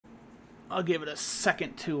I'll give it a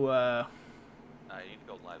second to, You need to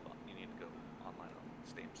go live on. You need to go online on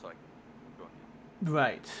Steam so I can join you.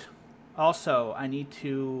 Right. Also, I need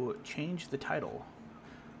to change the title,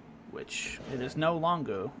 which it is no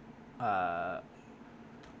longer,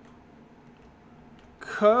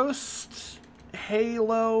 Coast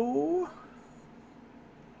Halo.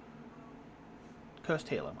 Coast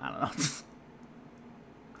Halo. I don't know.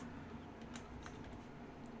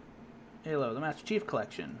 Halo, the Master Chief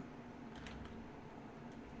Collection.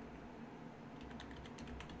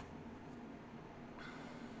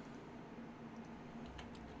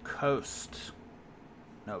 Coast.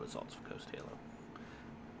 No results for Coast Halo.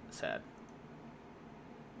 Sad.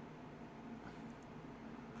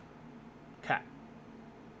 Cat.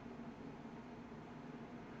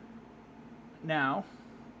 Now,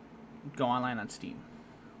 go online on Steam.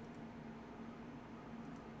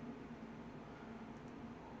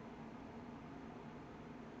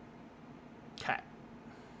 Cat.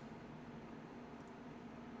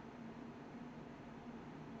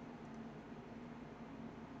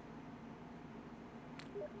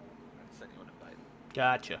 I sent you an invite.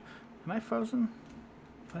 Gotcha. Am I frozen?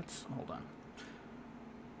 Let's hold on.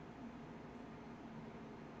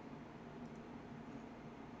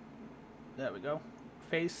 There we go.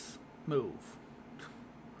 Face, move.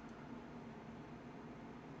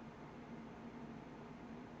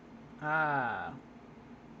 Ah.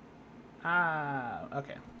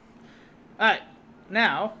 Okay. Alright.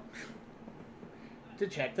 Now, to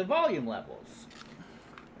check the volume levels.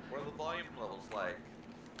 What are the volume levels like?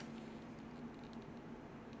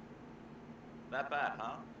 That bad,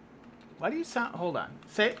 huh? Why do you sound... Hold on.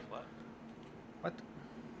 Say... What? What?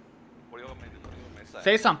 What do you want me to say?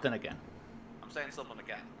 Say something again. I'm saying something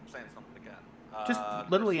again. Just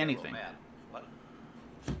literally Chris, anything. Man. What?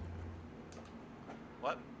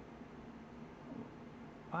 What?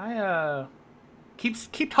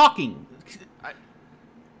 Keep talking. I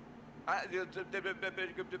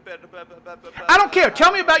I don't care.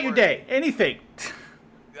 Tell me about your day. Anything.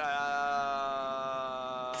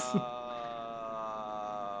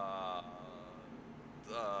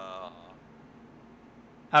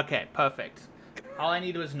 Okay, perfect. All I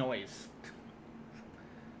need was noise.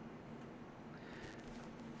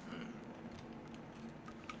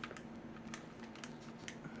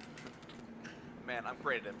 Man, I'm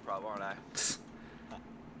great at improv, aren't I?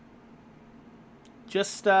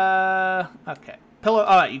 Just, okay. Pillow,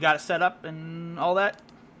 alright, you got it set up and all that?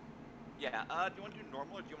 Yeah, do you want to do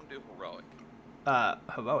normal or do you want to do heroic?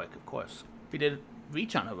 Heroic, of course. We did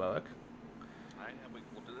reach on heroic. Alright, yeah,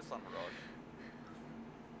 we'll do this on heroic.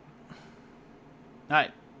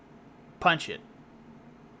 Alright. Punch it.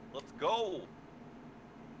 Let's go!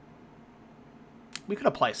 We could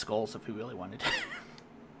apply skulls if we really wanted to.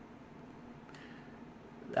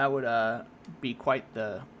 That would, be quite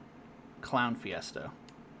the clown fiesta.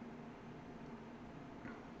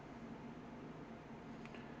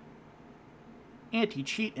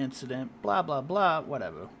 Anti-cheat incident, blah, blah, blah,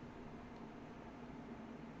 whatever.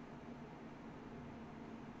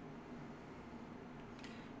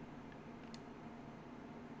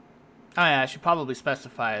 Oh yeah, I should probably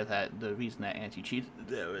specify that the reason that anti-cheat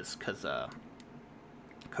there is because,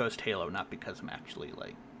 Coast Halo, not because I'm actually,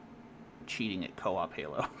 like, cheating at co-op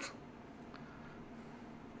Halo.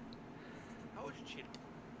 How would you cheat?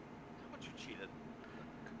 How would you cheat at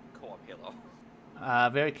co-op Halo?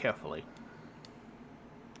 Very carefully.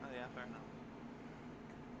 Oh yeah, fair enough.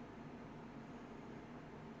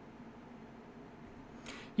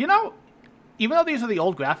 You know, even though these are the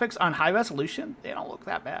old graphics, on high resolution, they don't look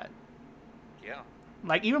that bad. Yeah.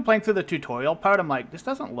 Like, even playing through the tutorial part, I'm like, this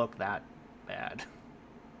doesn't look that bad.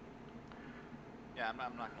 Yeah, I'm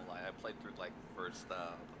not gonna lie. I played through like the first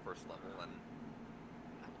level and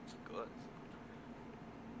that looks good.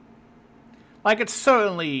 Like, it's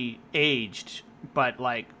certainly aged, but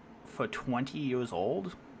like for 20 years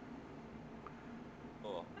old,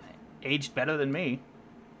 Oh. aged better than me.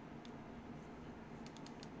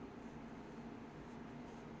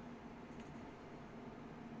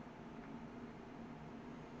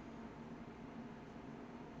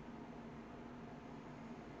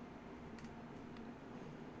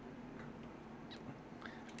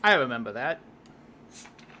 I remember that.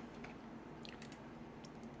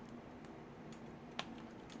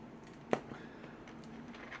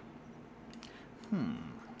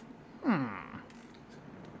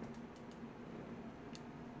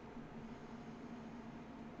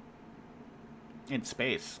 In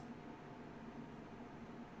space.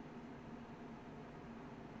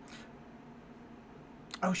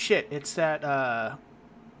 Oh shit, it's that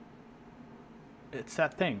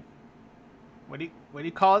thing. What do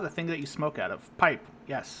you call it? The thing that you smoke out of? Pipe.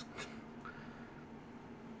 Yes.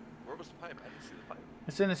 Where was the pipe? I didn't see the pipe.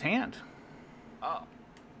 It's in his hand. Oh.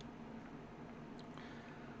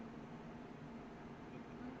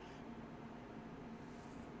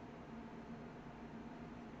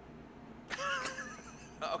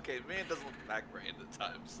 Okay, man doesn't look that great at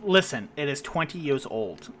times. Listen, it is 20 years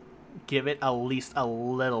old. Give it at least a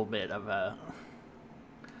little bit of a...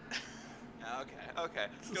 Okay.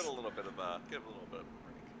 Give it a little bit of a break.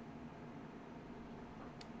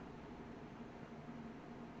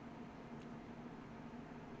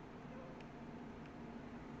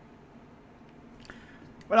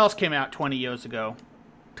 What else came out 20 years ago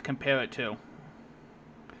to compare it to?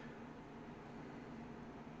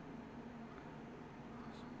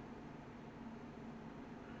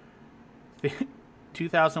 The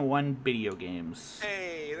 2001 video games.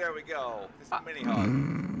 Hey, there we go. This is Mini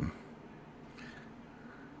Hog.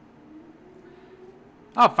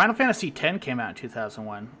 Oh, Final Fantasy X came out in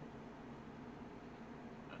 2001.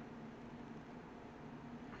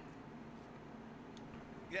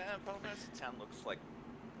 Yeah, Final Fantasy X looks like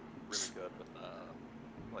really good with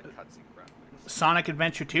like cutscene graphics. Sonic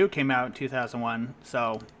Adventure 2 came out in 2001,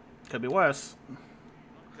 so could be worse.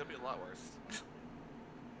 Could be a lot worse.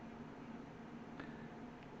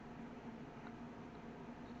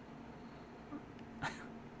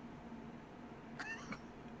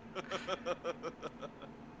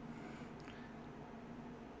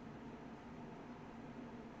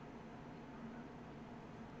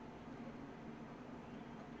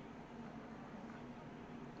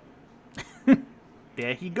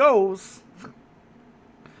 There he goes.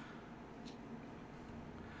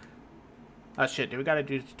 Oh shit, do we gotta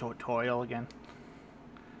do the tutorial again?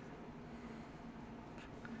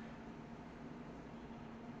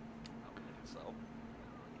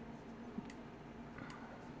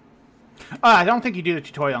 I don't think you do the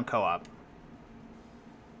tutorial on co-op.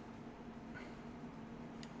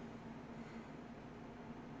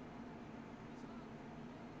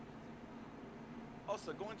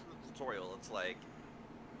 Also, going to the tutorial, it's like,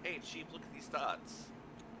 hey, Chief, look at these dots.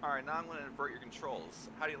 Alright, now I'm going to invert your controls.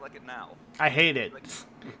 How do you like it now? I hate it.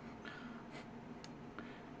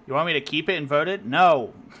 You want me to keep it inverted?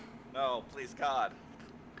 No. No, please, God.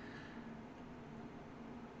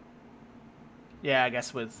 Yeah, I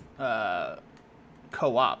guess with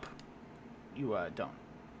co-op, you don't.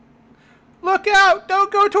 Look out!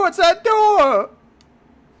 Don't go towards that door!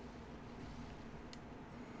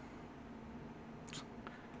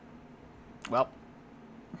 Well.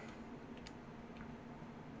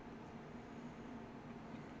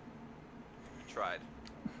 We tried.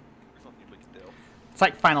 There's nothing we can do. It's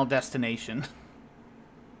like Final Destination.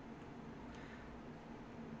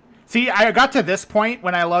 See, I got to this point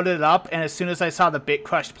when I loaded it up, and as soon as I saw the bit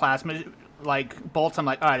crushed plasma, like, bolts, I'm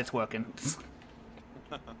like, alright, it's working.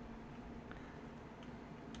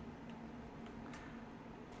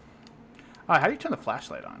 Alright, how do you turn the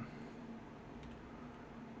flashlight on?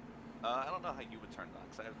 I don't know how you would turn it on,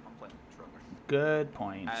 because I'm playing the controller. Good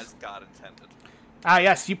point. As God intended. Ah,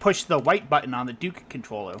 yes, you push the white button on the Duke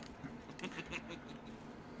controller.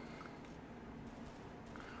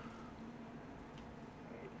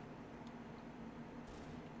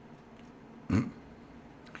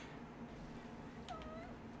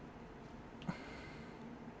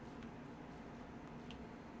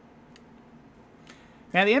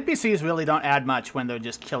 Man, the NPCs really don't add much when they're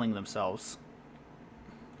just killing themselves.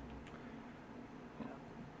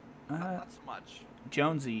 Not so much.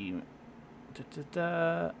 Jonesy.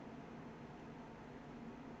 Uh-huh.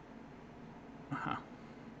 I don't know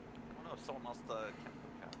if someone else can put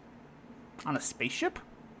cat. On a spaceship?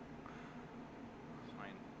 I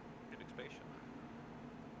mean, big spaceship.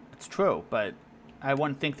 It's true, but I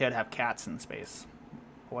wouldn't think they'd have cats in space.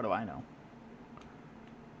 What do I know?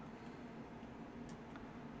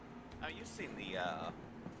 Now, you've seen the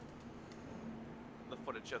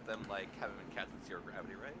footage of them, like, having cats in zero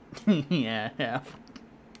gravity, right? Yeah.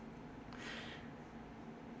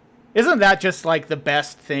 Isn't that just, like, the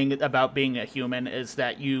best thing about being a human, is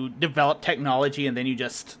that you develop technology and then you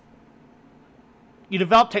just... You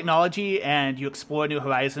develop technology and you explore new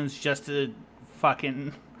horizons just to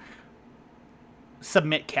fucking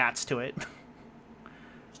submit cats to it.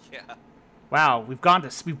 Yeah. Wow, we've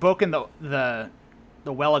broken the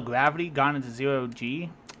well of gravity, gone into 0G.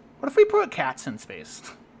 What if we put cats in space?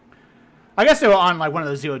 I guess they were on, like, one of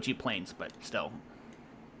those 0G planes, but still.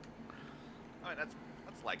 I mean, that's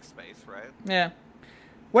like space, right? Yeah.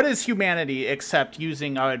 What is humanity except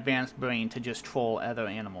using our advanced brain to just troll other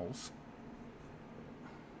animals?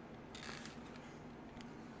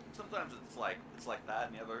 Sometimes it's like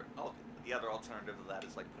that, and the the other alternative to that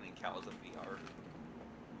is like putting cows in VR.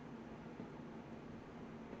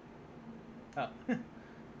 Oh.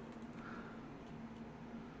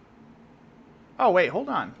 Oh wait, hold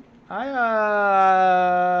on.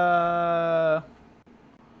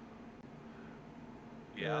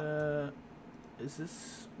 Yeah. Is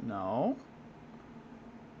this no?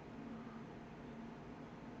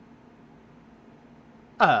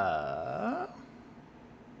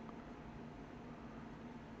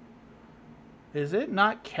 Is it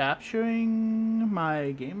not capturing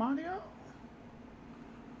my game audio?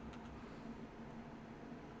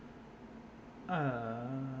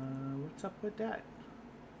 What's up with that?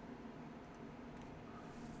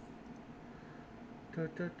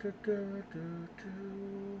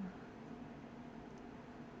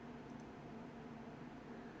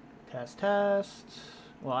 Test, test.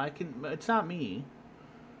 Well, I can. It's not me.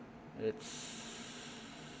 It's.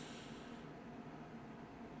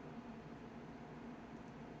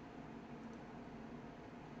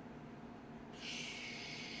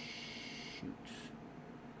 Shoot.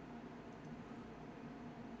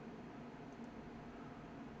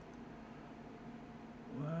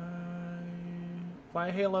 Why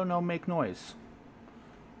Halo no make noise?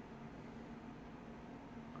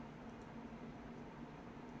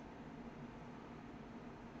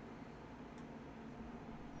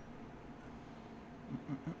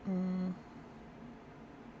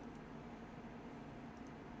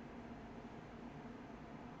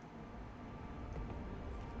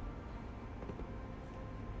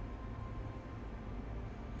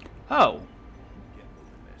 Oh.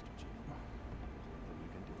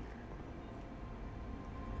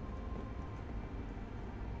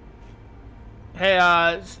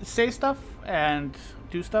 Hey, say stuff and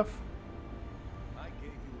do stuff.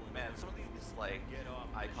 Man, some of these like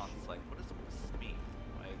icons, is like, what does this mean?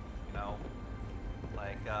 Like, you know,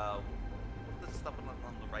 like what does stuff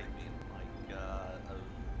on the right mean? Like,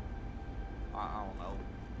 I don't know.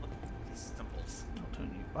 Look at these symbols. I'll turn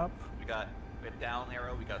you up. We got down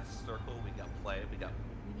arrow, we got circle, we got play, we got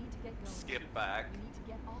skip back.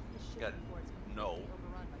 We got no.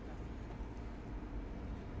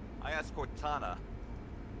 I asked Cortana,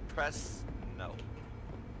 press no.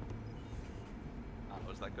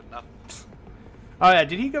 Was that good enough? Oh yeah,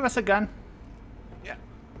 did he give us a gun? Yeah,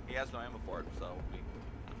 he has no ammo for it, so we...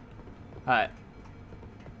 Alright.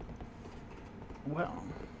 Well.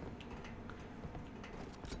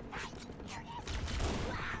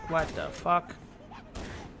 What the fuck?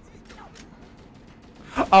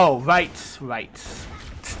 Oh, right, right.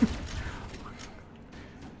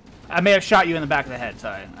 I may have shot you in the back of the head,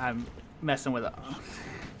 sorry. I'm messing with it.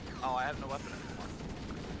 Oh, I have no weapon anymore.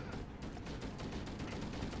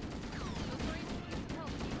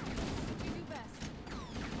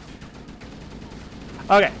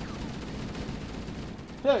 Okay.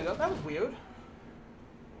 There you go, that was weird.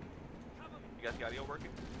 You got the audio working?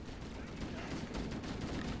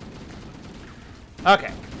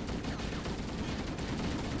 Okay.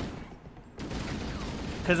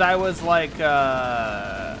 Because I was like,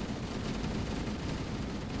 there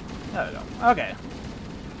we go. Okay.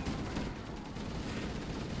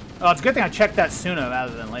 Well, it's a good thing I checked that sooner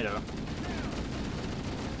rather than later. Oh,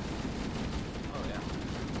 yeah.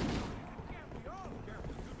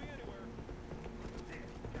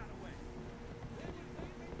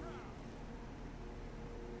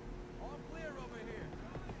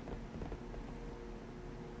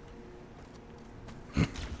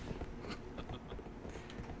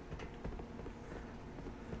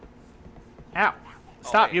 Ow.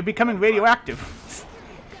 Stop, hey, you're becoming radioactive.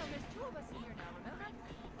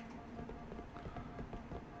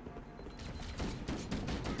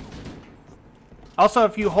 Also,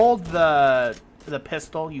 if you hold the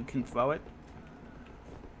pistol, you can throw it.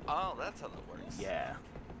 Oh, that's how that works. Yeah.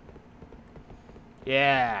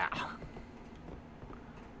 Yeah.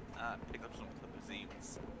 Pick up some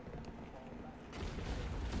limousines.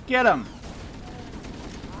 Get him.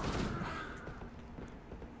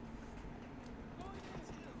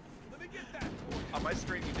 On my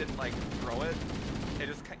screen, you didn't like throw it. It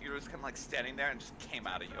just you were just kind of like standing there and just came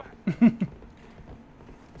out of you.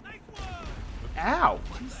 Ow.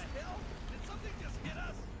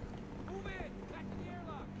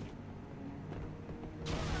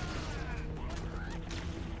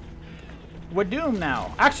 We're doomed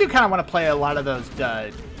now. I actually kind of want to play a lot of those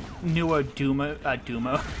newer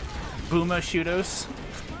Boomer shooters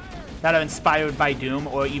that are inspired by Doom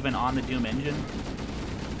or even on the Doom engine.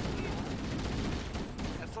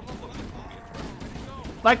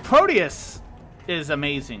 Like Proteus is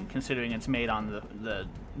amazing considering it's made on the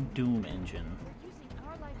Doom engine.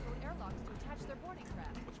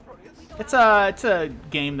 What's Proteus? It's a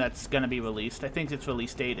game that's gonna be released. I think its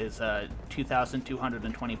release date is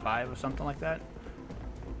 2225 or something like that.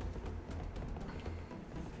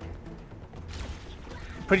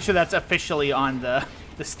 Pretty sure that's officially on the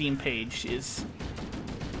Steam page, is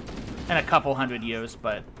in a couple hundred years,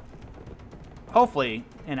 but hopefully,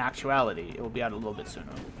 in actuality, it will be out a little bit sooner.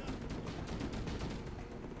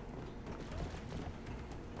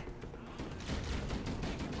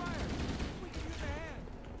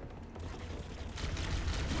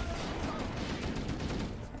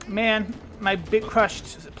 Man, my big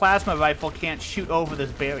crushed plasma rifle can't shoot over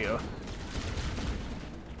this barrier. Are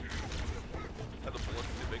the bullets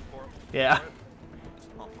too big for him? Yeah.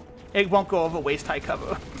 Oh. It won't go over waist-high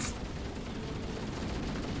cover.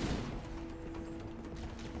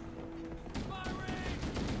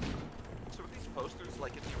 So are these posters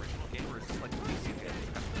like in the original game, or is this like the PC game?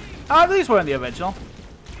 Oh, these were in the original.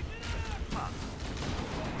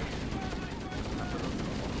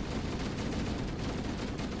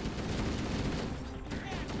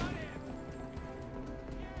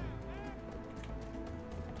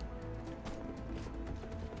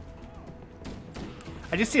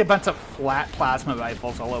 I just see a bunch of flat plasma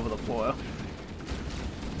rifles all over the floor.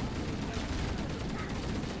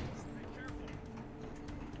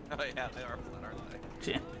 Oh yeah, they are flat, aren't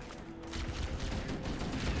they? Yeah.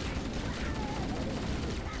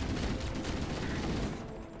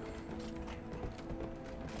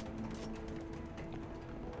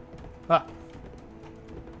 Ah.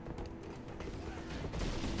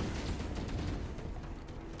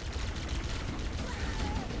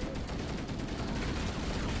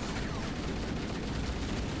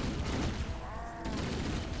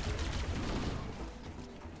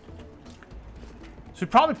 Should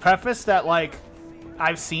probably preface that, like,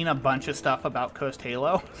 I've seen a bunch of stuff about Cursed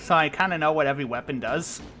Halo, so I kind of know what every weapon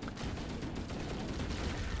does.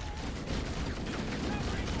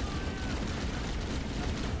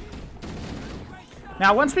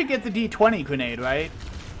 Now, once we get the D20 grenade, right,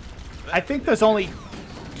 I think there's only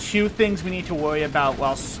two things we need to worry about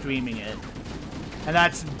while streaming it. And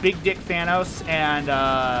that's Big Dick Thanos and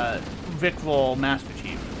Rickroll Master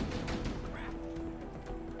Chief.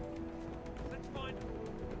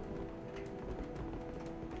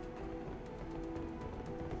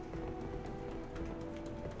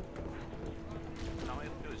 All we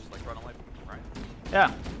have to do is just like run away from them, right?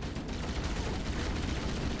 Yeah.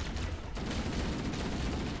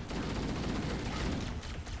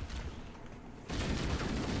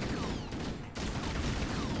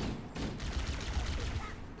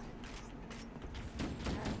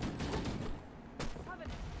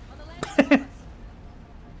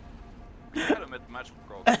 I gotta admit, the magical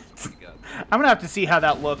girl is pretty good. I'm gonna have to see how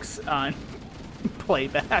that looks on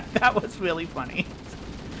playback. That was really funny.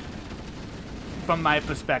 From my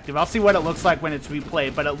perspective. I'll see what it looks like when it's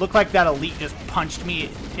replayed, but it looked like that elite just punched me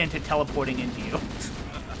into teleporting into you.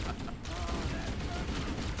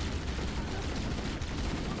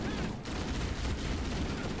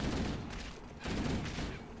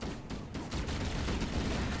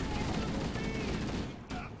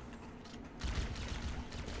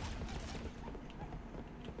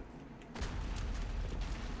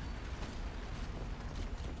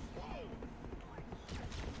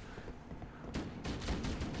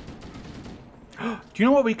 Do you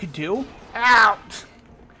know what we could do? Out!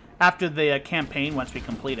 After the campaign, once we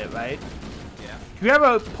complete it, right? Yeah. Do you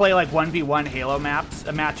ever play like 1v1 Halo maps,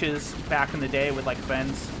 matches back in the day with like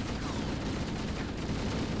friends?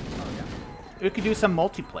 Oh yeah. We could do some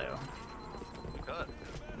multiplayer. We could.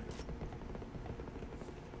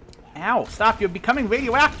 Ow, stop, you're becoming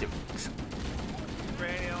radioactive.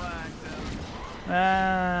 Radioactive.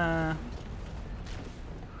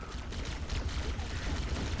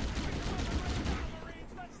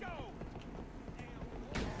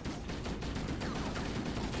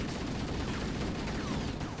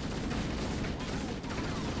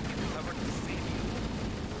 Never to see you.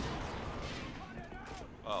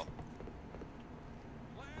 Oh.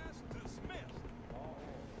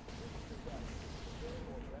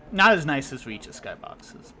 Not as nice as Reach's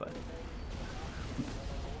skyboxes, but...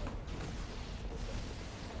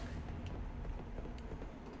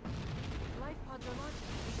 Life pods are launching.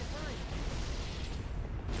 We should hurry.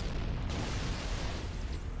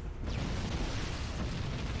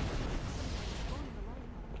 Only the life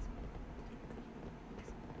pods.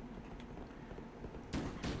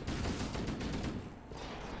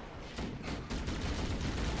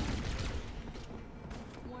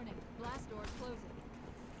 Warning, blast doors closing.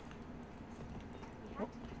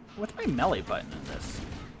 We have to What's my melee button in this?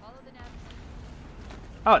 follow the nav.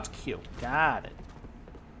 Oh, it's Q. Got it.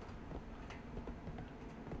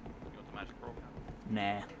 You want the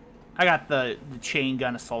Nah. I got the chain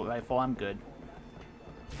gun assault rifle. I'm good.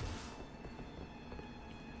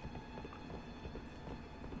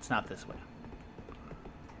 It's not this way.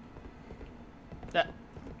 That.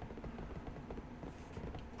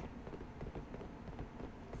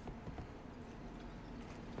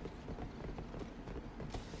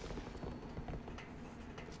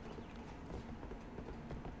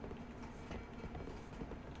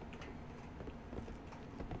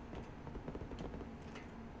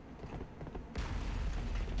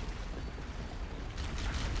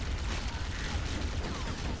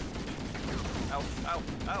 Ow, ow,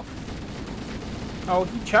 ow. Oh,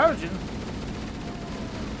 he's charging.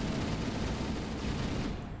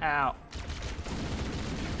 Ow.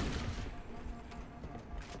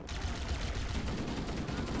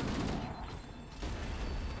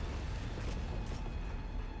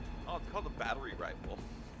 Oh, it's called a battery rifle.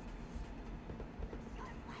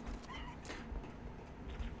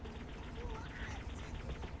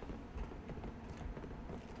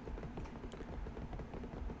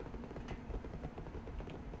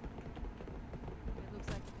 It looks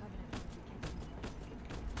like the Covenant will be catching up.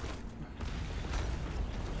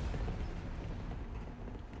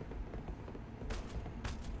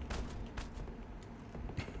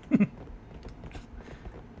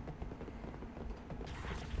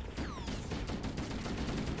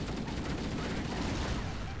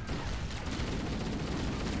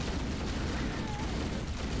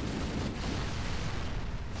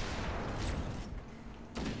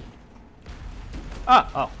 Ah,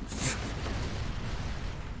 oh.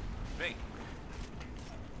 Me.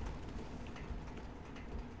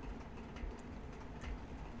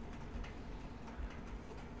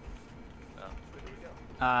 Where do we go?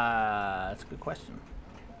 That's a good question.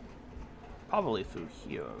 Probably through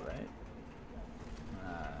here, right?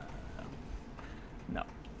 No.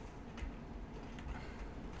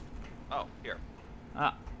 Oh, here.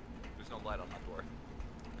 Ah. There's no light on that door.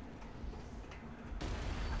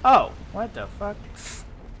 Oh, what the fuck?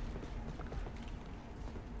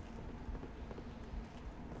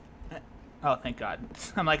 Oh, thank God.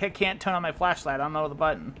 I'm like, I can't turn on my flashlight. I don't know the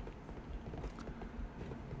button.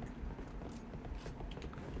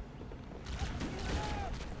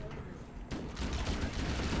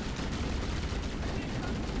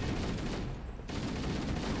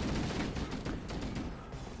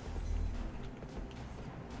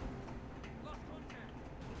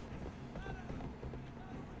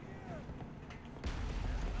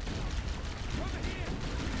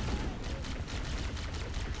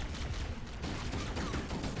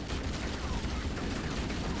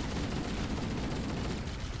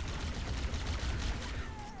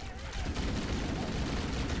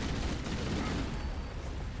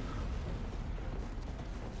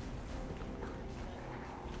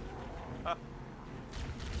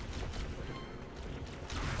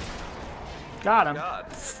 Got him. God.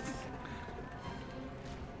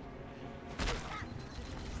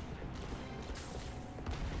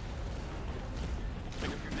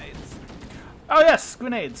 Pick up grenades. Oh yes,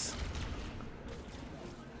 grenades.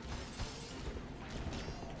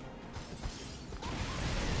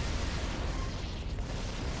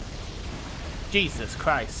 Jesus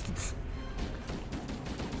Christ.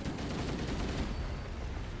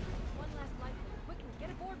 One last life. Quickly,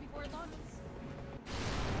 get aboard before it launches.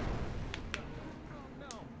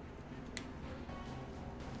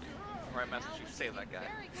 Alright, Massachusetts, save that guy.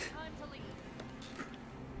 Very good time to leave.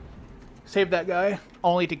 Save that guy,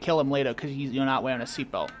 only to kill him later because you're not wearing a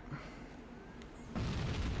seatbelt.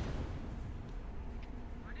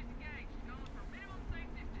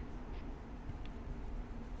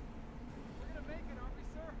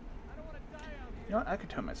 You know what? I could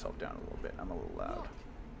turn myself down a little bit. I'm a little loud.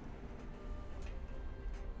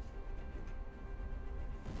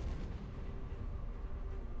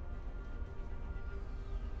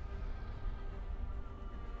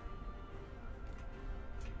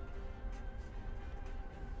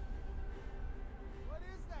 What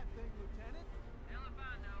is that thing, Lieutenant? Hell if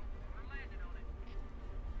I know. We're landing on it.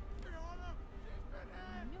 You're on him?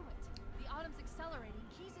 I knew it. The Autumn's accelerating.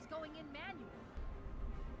 Keys is going in manual.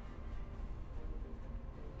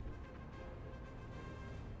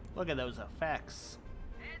 Look at those effects.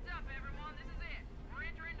 Heads up, everyone. This is it. We're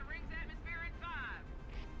entering the ring's atmosphere in 5.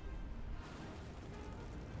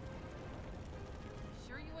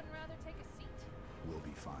 Sure you wouldn't rather take a seat? We'll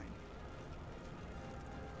be fine.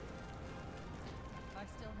 If I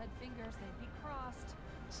still had fingers, they'd be crossed.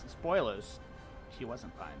 Spoilers. She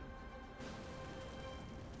wasn't fine.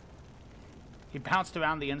 He bounced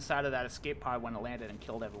around the inside of that escape pod when it landed and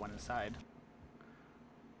killed everyone inside.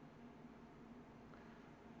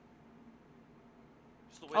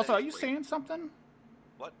 way Also, that are he's you breathing- saying something?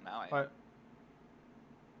 What? Now I am. Or,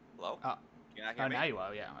 Hello? oh, Can you not hear oh, me? now you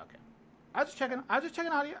are. Yeah, okay. I was just checking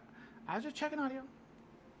audio. Making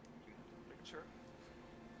sure.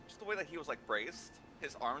 Just the way that he was like braced,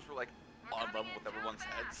 his arms were like on level with everyone's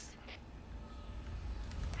heads.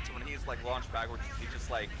 So when he's like launched backwards, he just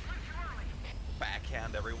like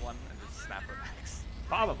backhand everyone and just snap their necks.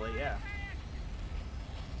 Probably, yeah.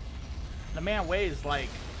 The man weighs like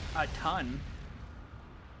a ton.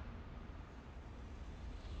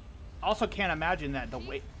 Also, can't imagine that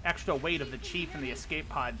the extra weight of the chief and the escape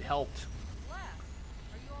pod helped. Left.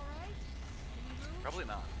 Are you alright? Can you move? Probably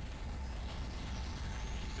not.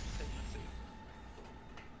 Just taking a seat.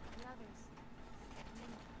 The others.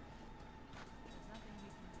 There's nothing we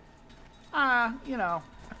can do. You know,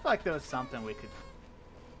 I feel like there was something we could.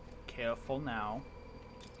 Careful now.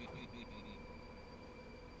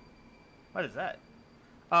 What is that?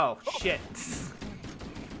 Oh, shit.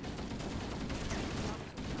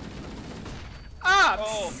 Ah!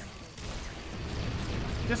 Oh!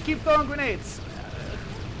 Just keep throwing grenades.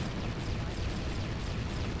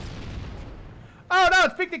 Oh no,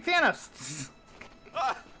 it's Big Dick Thanos!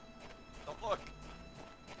 Ah! Don't look.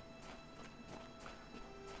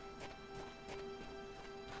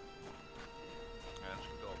 Alright, I'm just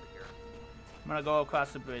gonna go over here. I'm gonna go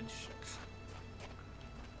across the bridge.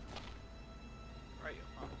 Where are you?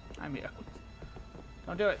 Oh. I'm here.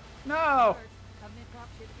 Don't do it. No! First, Covenant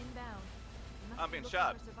dropship inbound. You must I'm be being looking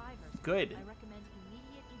shot. for survivors. Good. I recommend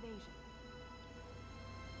immediate evasion.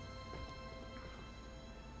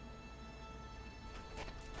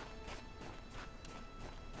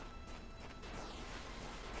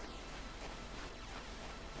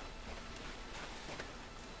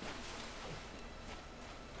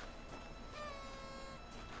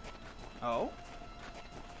 Oh?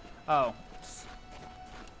 Oh.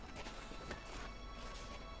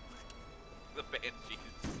 The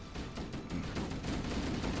Banshees.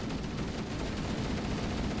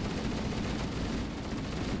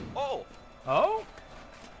 Oh! Oh?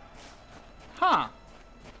 Huh.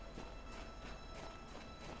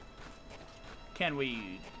 Can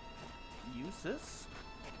we use this?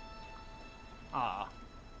 Ah.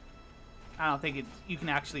 I don't think you can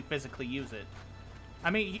actually physically use it. I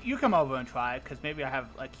mean, you come over and try it, because maybe I have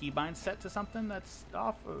a keybind set to something that's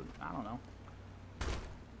off, or I don't know.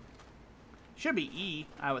 Should be E,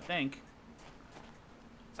 I would think.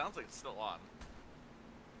 Sounds like it's still on.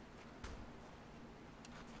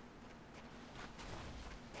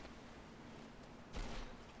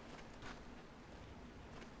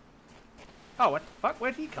 Oh, what the fuck?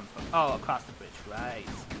 Where'd he come from? Oh, across the bridge, right.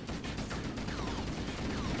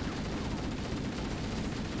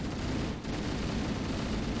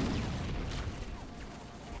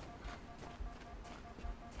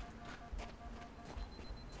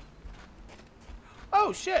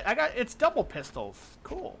 Oh shit, it's double pistols.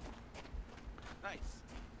 Cool. Nice.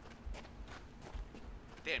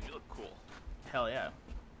 Damn, you look cool. Hell yeah.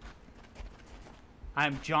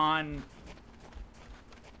 I'm John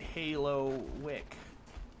Halo Wick.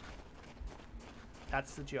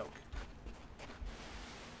 That's the joke.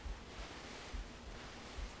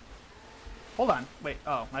 Hold on. Wait.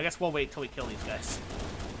 Oh, I guess we'll wait till we kill these guys.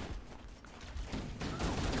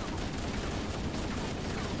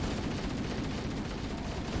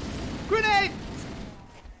 Grenade!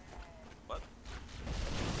 What?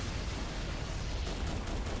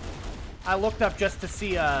 I looked up just to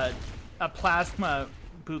see a plasma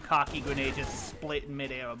bukkake grenade just split in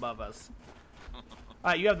midair above us.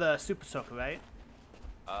 Alright, you have the super soaker, right?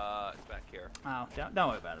 It's back here. Oh, don't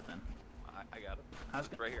worry about it then. I got it. How's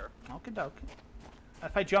It's it? right here. Okie doke.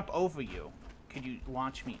 If I jump over you, could you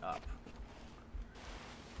launch me up?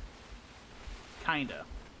 Kinda.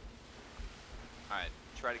 Alright,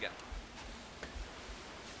 try it again.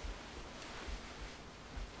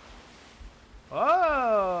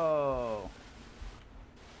 Oh!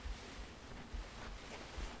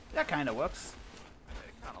 That kinda works.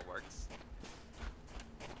 It kind of works.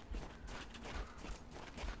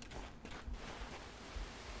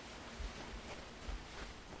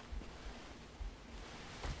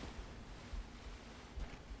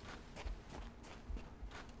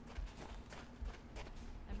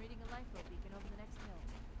 I'm reading a lifeboat beacon over the next hill.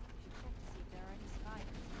 We should check to see if there are any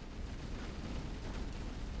survivors.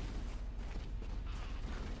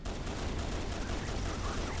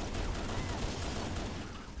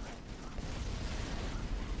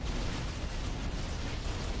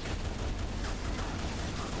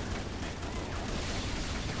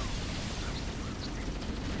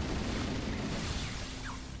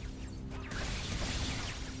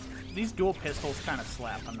 These dual pistols kinda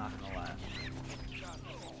slap, I'm not gonna lie.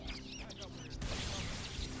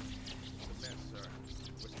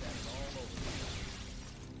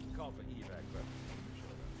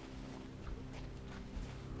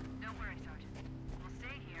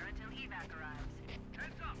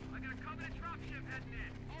 Covenant dropship heading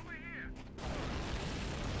in. Over here.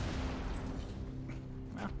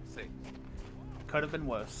 Well, See, could have been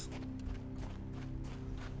worse.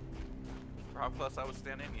 for how close I was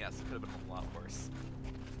standing, yes, it could have been a lot worse.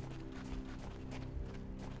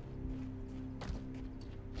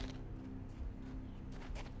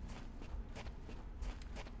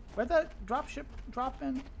 Where'd that dropship drop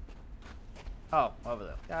in? Oh, over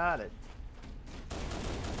there. Got it.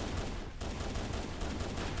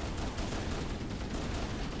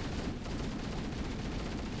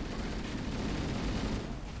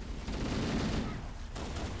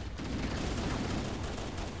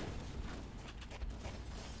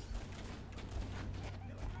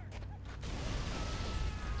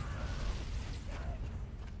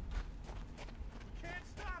 Can't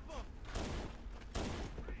stop him!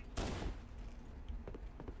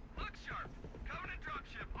 Look sharp. Covenant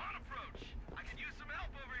dropship on approach. I could use some help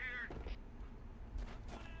over here.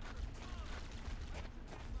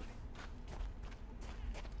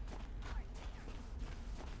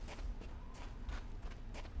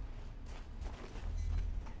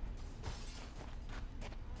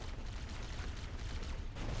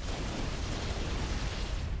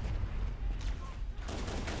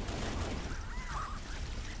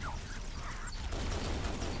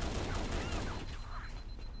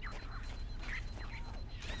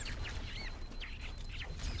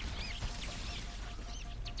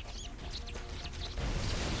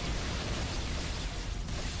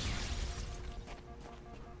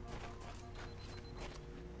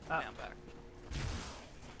 Yeah, I'm back.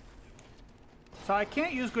 So I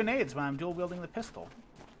can't use grenades when I'm dual wielding the pistol.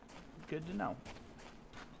 Good to know.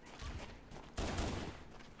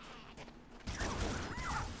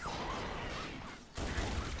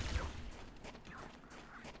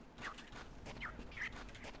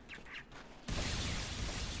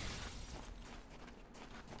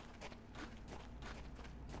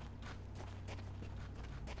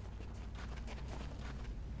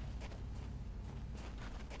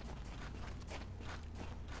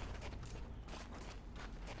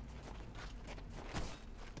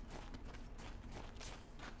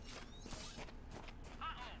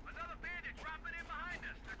 Another bandit dropping in behind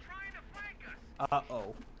us. They're trying to flank us.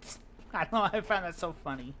 Uh-oh. I don't know, I find that so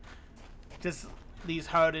funny. Just these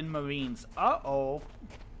hardened Marines. Uh-oh.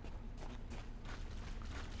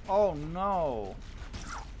 Oh, no.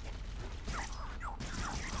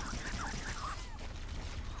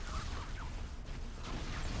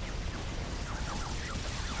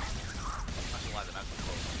 Not gonna lie, the match was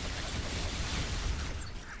close.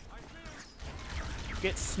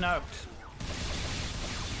 Get snoked.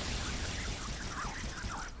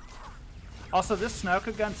 Also, this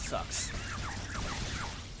Snorker gun sucks.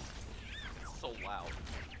 It's so loud.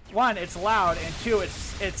 One, it's loud, and two,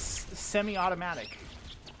 it's semi-automatic.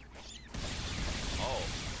 Oh.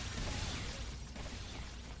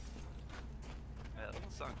 Yeah, that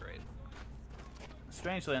doesn't sound great.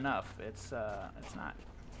 Strangely enough, it's not.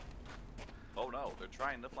 Oh no, they're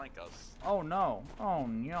trying to flank us. Oh no. Oh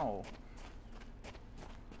no.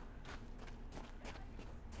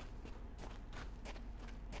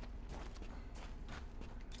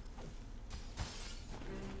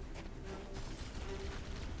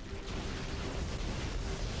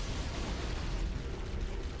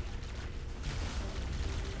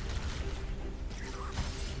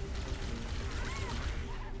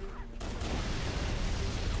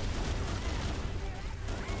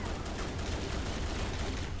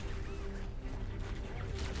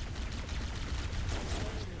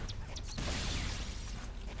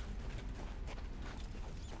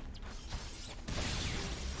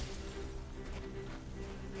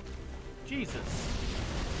 Jesus.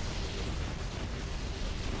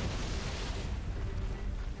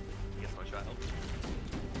 Guess my shot helped.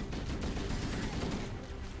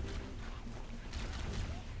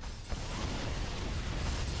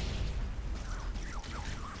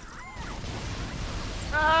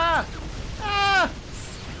 Ah! Ah!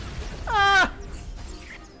 Ah!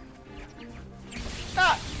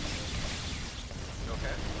 Ah! You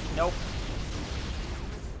okay? Nope.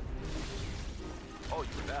 Oh,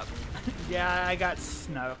 you were bad. Yeah, I got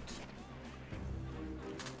snoked.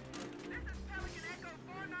 This is Pelican Echo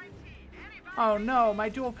 419. Anybody? Oh no, my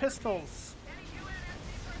dual pistols. Any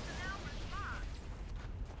UNSC personnel respond.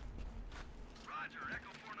 Roger,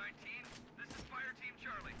 Echo 419. This is Fire Team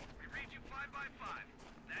Charlie. We read you 5x5.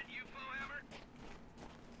 That you, Flowhammer?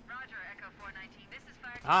 Roger, Echo 419. This is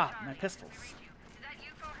Fire Team Ah, Charlie. my pistols. We read you. Is that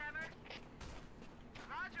you, Flowhammer?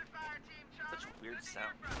 Roger, Fire Team Charlie. Such weird Good to hear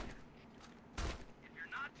sound. from you. If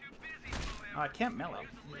you're not too busy, Flowhammer, Oh, I can't melee.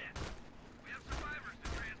 use a lift. We have survivors to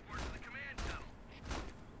transport to the command tunnel.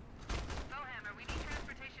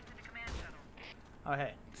 Oh,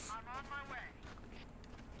 hey. I'm on my way.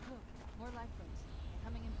 Look, more lifeboats. They're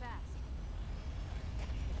coming in fast.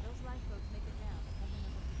 If those lifeboats make it down, the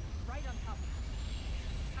Covenant will be right on top of them.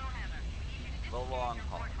 Spellhammer, we need you to The disengage long your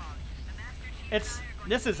haul. warthog. The Master Chief It's and I are going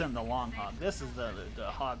this to isn't the lead long you hog. to This is the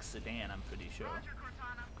hog sedan. I'm pretty sure. Roger,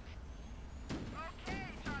 Cortana.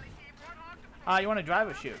 Okay, Charlie Team, Warthog deployed. You want to drive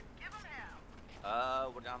or shoot? Give 'em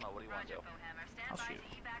hell. What, I don't know. What do you want to Roger, do? Spellhammer. Stand I'll by shoot. to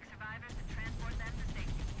evac survivors and transport them to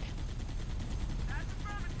safety. That's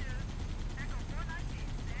affirmative. Echo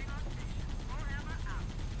 419, staying on station. Spellhammer out.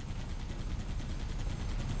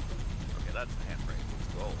 Okay, that's the handbrake. Let's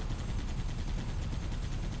go.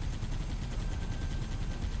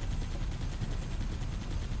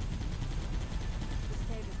 This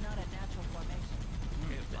cave is not a natural formation.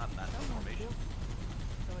 Okay, it's not that Someone formation. built it,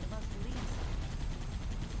 so it must lead somewhere.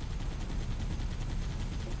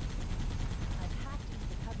 I've hacked into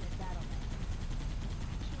the Covenant battle net.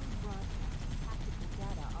 Actually broadcasting tactical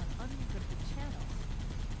data on unencrypted channels.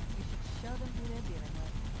 You should show them who they're dealing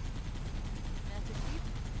with. Master Chief,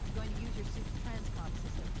 I'm going to use your suit's transcom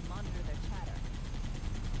system to monitor their chatter.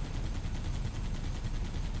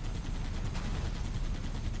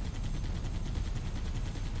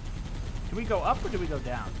 Do we go up or do we go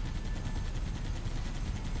down?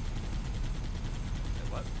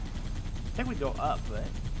 Wait, what? I think we go up, but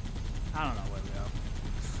I don't know where we go.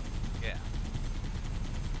 Yeah.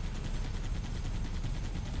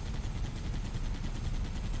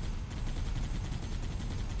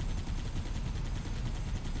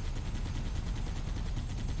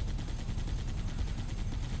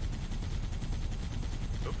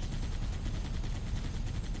 Oops.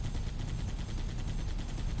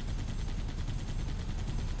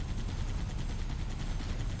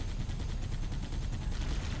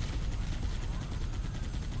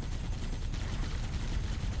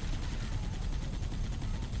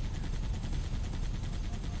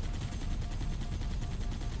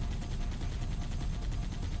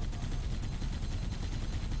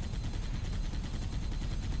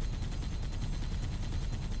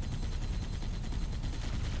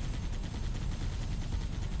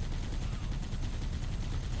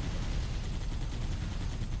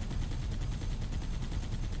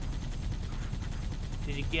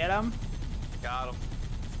 Did you get him? Got him.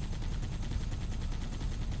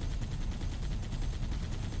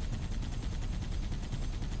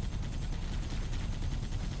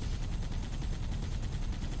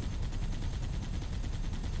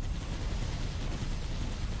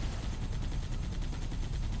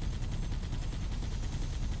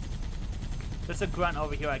 There's a grunt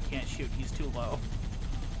over here I can't shoot. He's too low.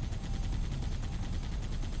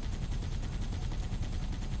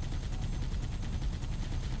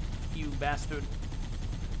 You bastard.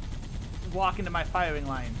 Walk into my firing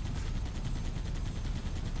line.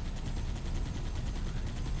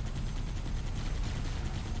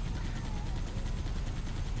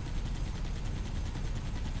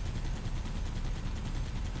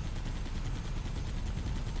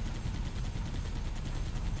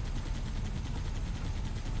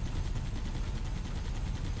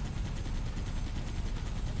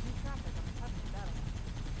 There's new traffic on the Covenant battle net.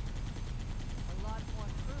 A lot more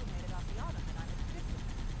crew made it off the Autumn than I had predicted.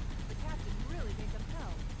 The captain really gave them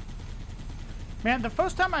hell. Man, the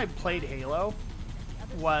first time I played Halo And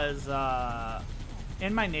the other was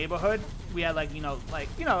in my neighborhood. We had like in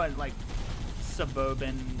like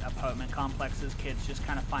suburban apartment complexes, kids just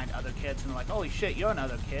kind of find other kids and they're like, holy shit, you're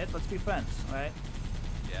another kid, let's be friends, right?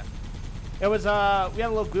 Yeah. It was we had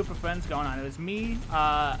a little group of friends going on. It was me,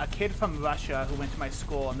 a kid from Russia who went to my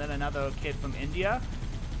school, and then another kid from India,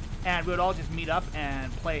 and we would all just meet up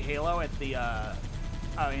and play Halo at the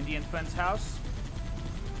our Indian friend's house.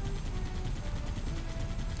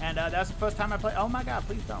 And that was the first time I played. Oh my god,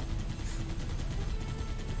 please don't.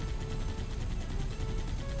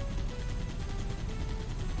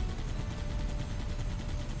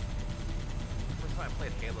 First time I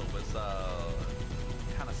played Halo was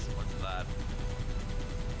kind of similar to that.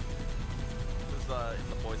 It was in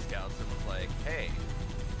the Boy Scouts and was like, hey,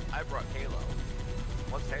 I brought Halo.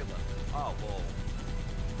 What's Halo? Oh, well,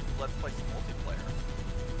 let's play some multiplayer.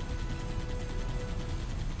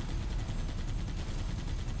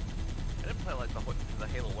 I didn't play like the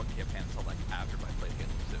Halo 1 campaign until like after I played Halo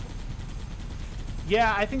 2.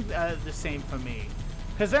 Yeah, I think the same for me.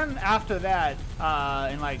 Because then after that,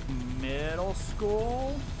 in like middle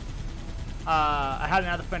school, I had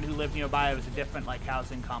another friend who lived nearby. It was a different like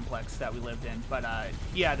housing complex that we lived in, but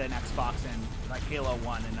he had an Xbox and like Halo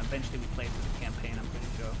 1, and eventually we played through the campaign, I'm pretty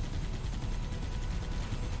sure.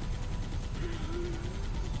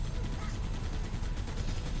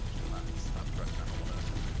 Stop threatening.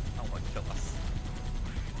 I don't want to kill us.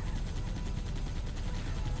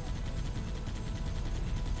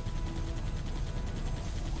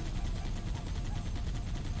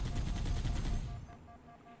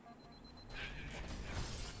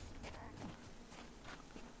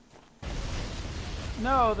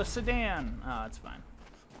 No, the sedan. Oh, it's fine.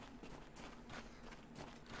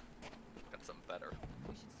 Got something better.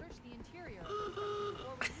 We should search the interior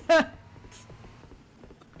before we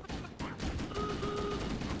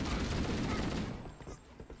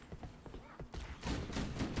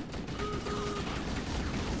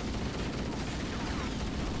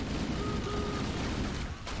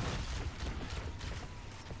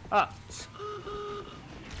Ah.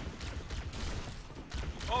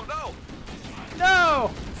 Oh no!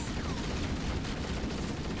 No!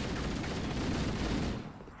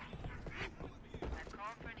 I've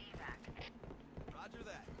called for an evac. Roger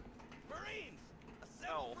that. Marines!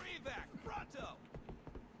 No. Assemble for evac! Pronto!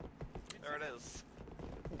 There it is.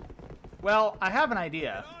 Well, I have an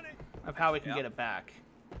idea Get on it! of how we can Yeah. get it back.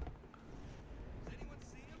 Does anyone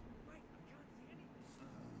see him? Wait, I can't see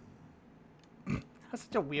anything. That's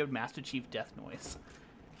such a weird Master Chief death noise.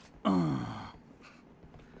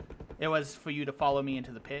 It was for you to follow me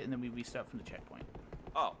into the pit, and then we restart from the checkpoint.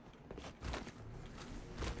 Oh.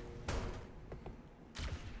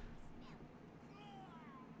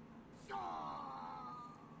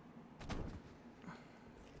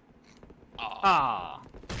 Ah.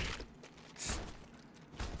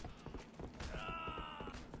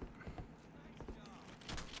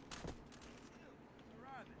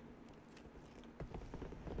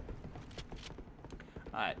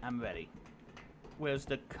 Alright, I'm ready. Where's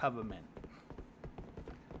the government?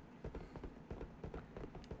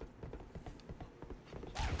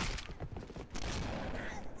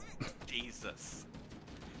 Jesus.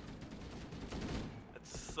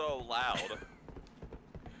 It's so loud.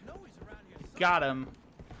 Noise around here. Son. Got him.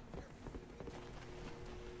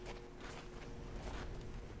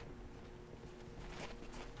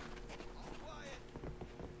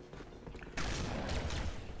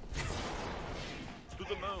 To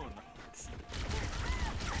the moon.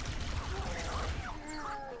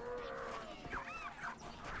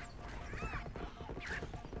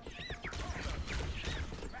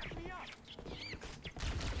 Back me up.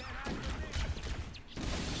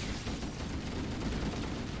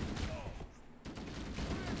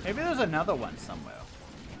 Maybe there's another one somewhere.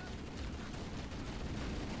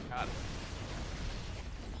 God.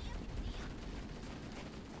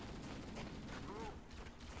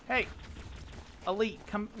 Hey, Elite,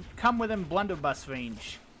 come within blunderbuss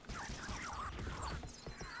range.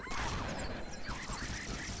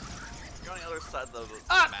 You're on the other side of the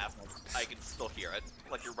Ah! map. I can still hear it.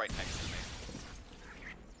 Like you're right next to me.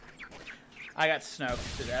 I got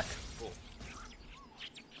snoked to death. Cool.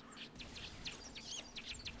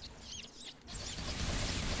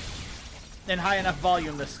 In high enough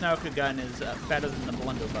volume, the Snoker gun is better than the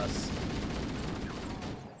blunderbuss.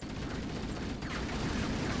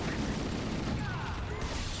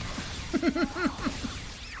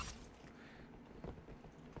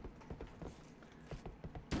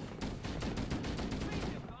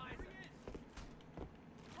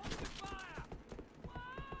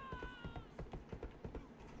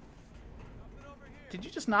 Did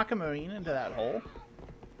you just knock a Marine into that hole?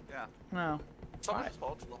 Yeah. No. Someone Why? just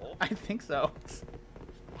fall to the hole. I think so.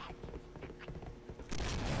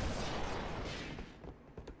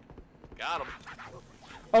 Got him.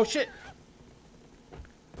 Oh shit!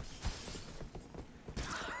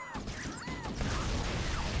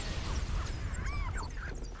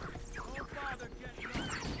 Don't bother getting up.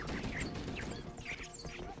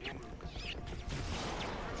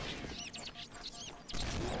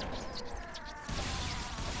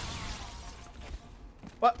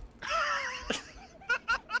 What?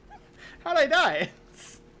 How'd I die?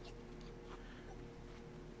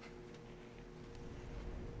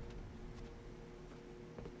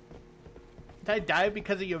 Did I die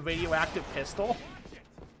because of your radioactive pistol?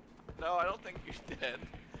 No, I don't think you did.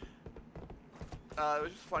 It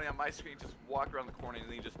was just funny on my screen. Just walked around the corner and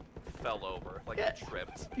then he just fell over, like Yeah. he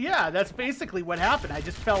tripped. Yeah, that's basically what happened. I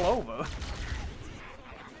just fell over.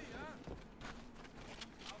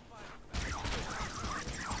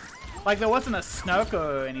 Like there wasn't a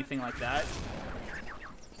Snoker or anything like that.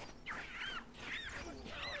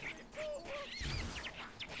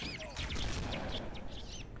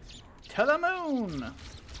 To the moon! didn't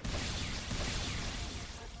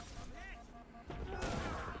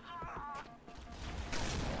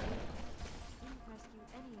rescue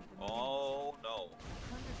any of the Oh no.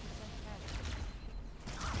 100%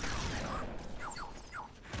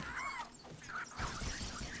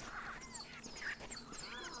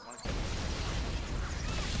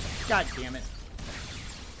 cash. God damn it.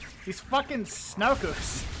 These fucking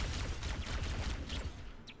Snokers.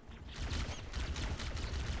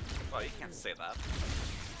 Oh, you can't say that.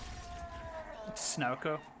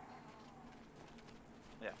 Snoker.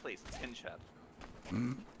 Yeah, please. It's Hinge Head.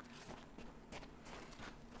 Cortana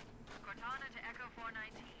to Echo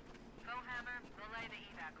 419. Go Hammer, relay the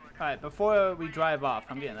evac order. All right, before we drive off,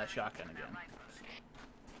 I'm getting that shotgun again.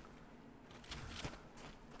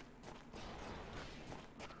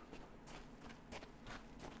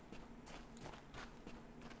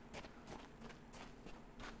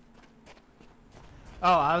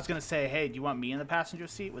 Oh, I was gonna say, hey, do you want me in the passenger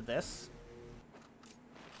seat with this?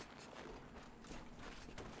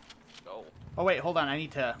 Go. Oh wait, hold on, I need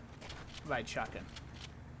to ride shotgun.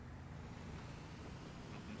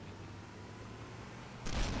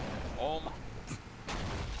 Oh my.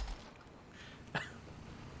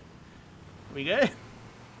 We good? Yep,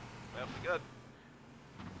 we good.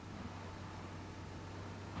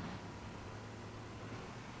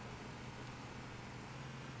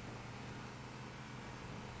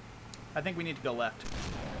 I think we need to go left.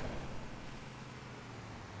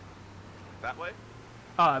 That way?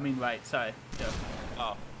 Oh, I mean right, sorry. Yeah.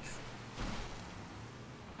 Oh.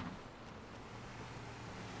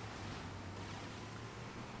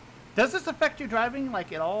 Does this affect your driving,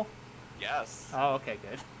 like, at all? Yes. Oh, okay,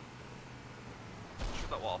 good. Shoot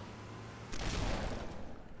that wall.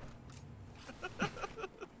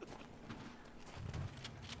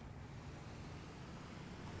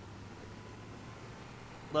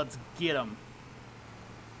 Let's get him.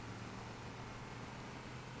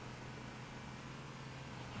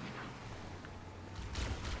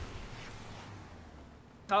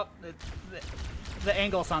 Oh, the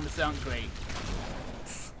angles on this sound great.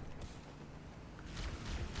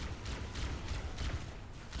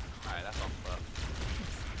 Alright, that's on foot.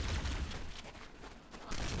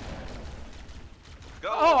 Go!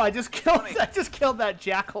 Oh, I just killed. Funny. I just killed that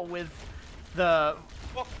jackal with the.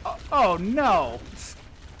 Oh, Oh no!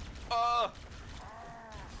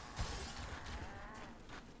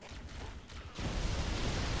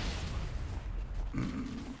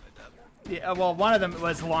 Yeah, well, one of them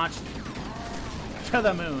was launched to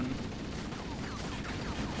the moon.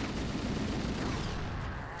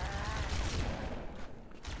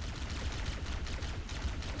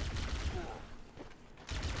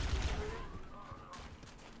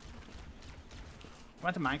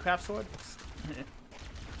 Want the Minecraft sword?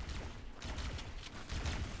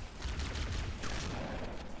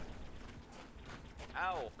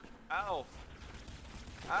 Ow! Ow!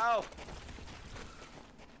 Ow!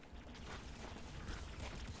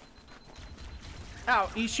 Ow,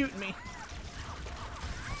 he's shooting me.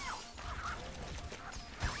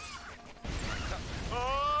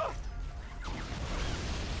 Oh!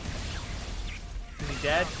 Is he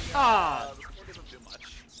dead? Ah, This one doesn't do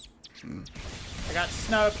much. I got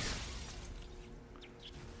sniped.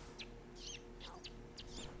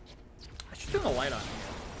 I should turn the light on.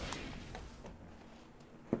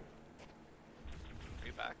 Are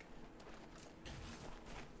you back?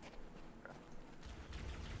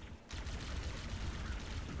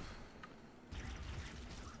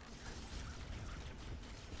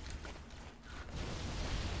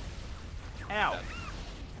 Ow.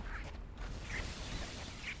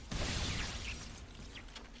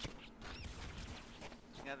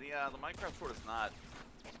 Yeah, the Minecraft sword is not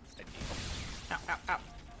ideal. Ow, ow, ow.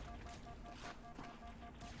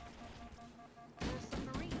 There's some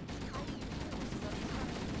Marines hiding in the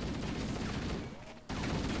hills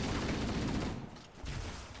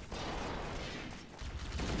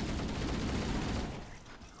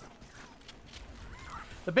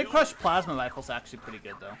The Big Crush plasma rifle's actually pretty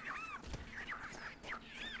good, though.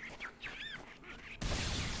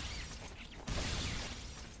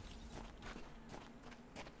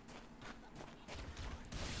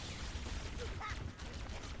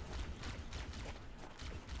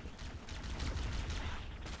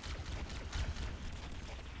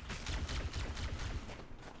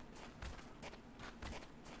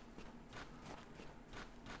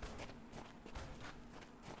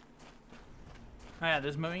 Oh yeah,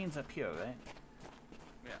 there's Marines up here, right?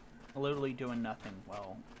 Yeah. Literally doing nothing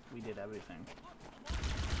while we did everything.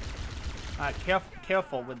 Alright,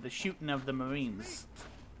 careful with the shooting of the Marines.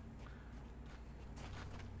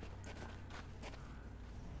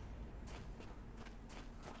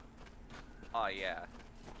 Oh, yeah.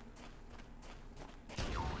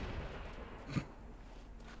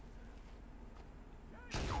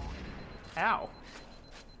 Ow.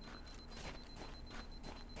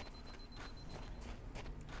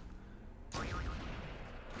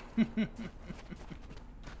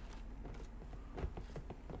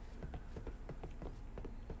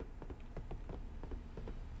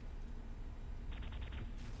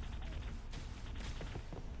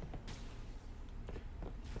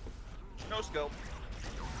 No scope.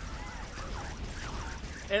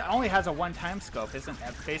 it only has a one-time scope. Isn't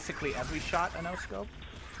basically every shot a no-scope?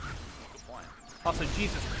 Good point. Also,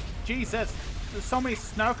 Jesus, there's so many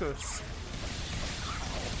snarkers.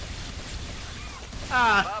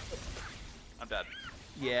 Ah, I'm dead.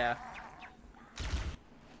 yeah.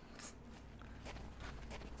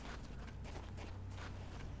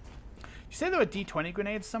 You say there were D20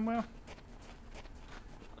 grenades somewhere? I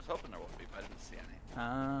was hoping there would be, but I didn't see any.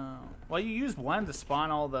 Oh. Well, you used one to spawn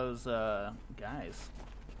all those guys.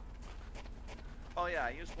 Oh yeah, I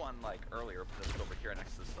used one like earlier, but it was over here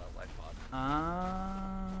next to this light pod.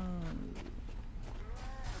 Ah.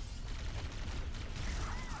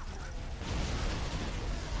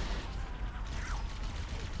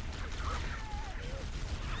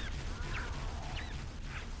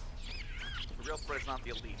 The real threat is not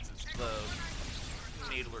the elites, it's the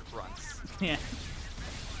needler grunts. Yeah.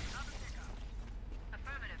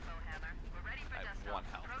 Affirmative, Bowhammer. We're ready for I have dust 1 off.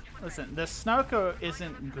 health. Approach with Listen, the snarker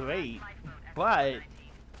isn't great, but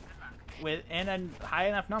within a high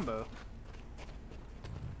enough number.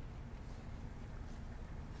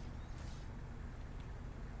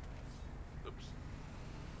 Oops.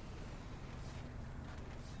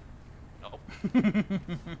 Nope.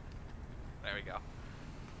 There we go.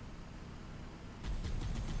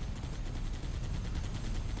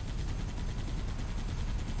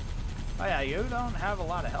 Oh yeah, you don't have a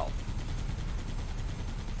lot of health.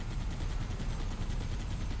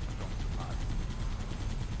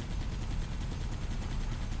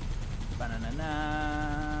 Ba-na-na-na.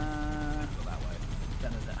 Go that way.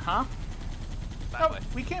 Da-na-na. Huh? That Oh, way.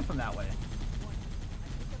 we came from that way.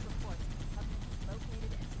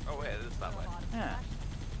 Oh wait, it is that way. Yeah.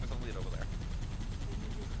 There's a lead over there.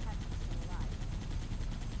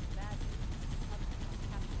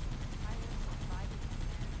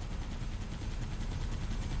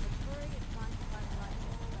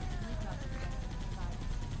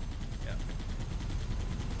 Yeah.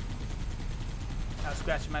 I was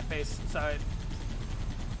scratching my face. Sorry.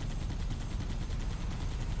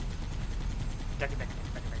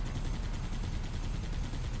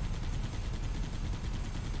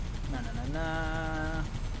 Na na na na.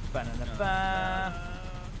 Ba na na ba.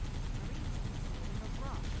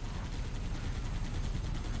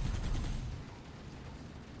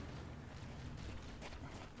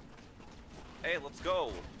 Hey, let's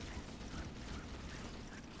go.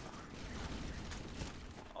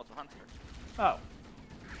 Oh, it's a hunter. Oh.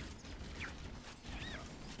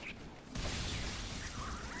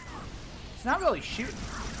 He's not really shooting.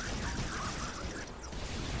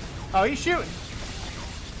 Oh, he's shooting.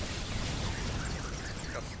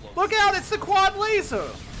 Got slow. Look out, it's the quad laser!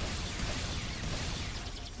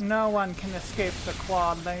 No one can escape the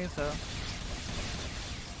quad laser.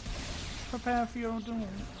 Prepare for your doom.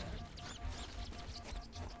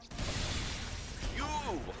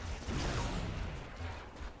 You!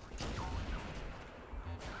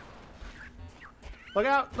 Look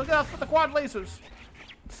out for the quad lasers!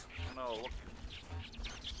 No, look.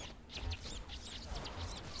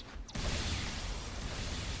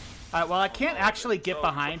 Alright, well I can't actually get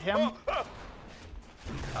behind him.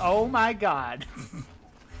 Oh my god.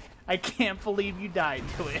 I can't believe you died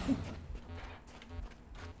to it.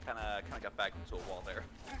 Kinda got back into a wall there.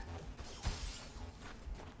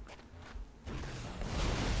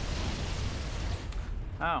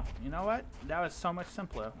 Oh, you know what? That was so much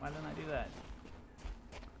simpler. Why didn't I do that?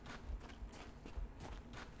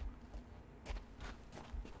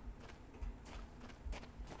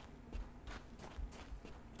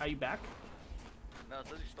 Are you back? No, it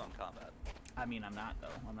says you're still in combat. I mean, I'm not, though.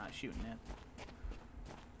 I'm not shooting it.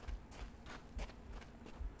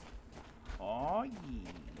 Oh,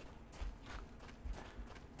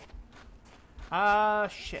 yeah.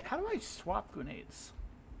 Shit. How do I swap grenades?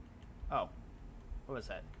 Oh. What was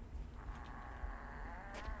that?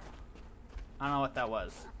 I don't know what that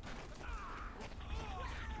was.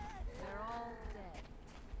 They're all dead.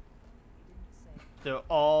 You didn't say. They're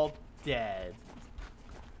all dead.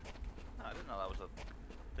 No, I didn't know that was a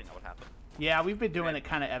thing that would happen. Yeah, we've been doing it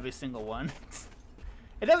kind of every single one.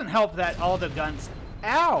 It doesn't help that all the guns...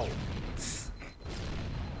 Ow!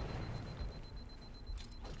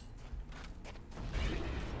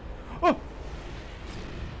 Oh!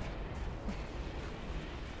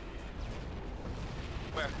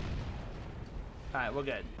 Where? Alright, we're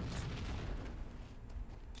good.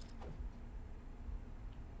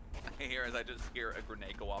 I hear as I just hear a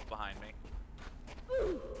grenade go off behind me.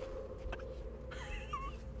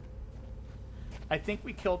 I think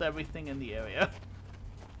we killed everything in the area.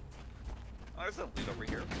 Oh, there's a lead over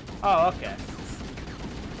here. Oh, okay.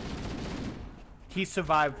 He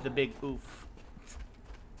survived the big oof.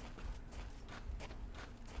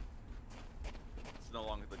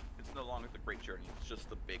 Journey. It's just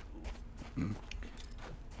the big oof.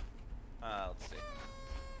 Let's see.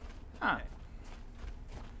 Huh. Okay.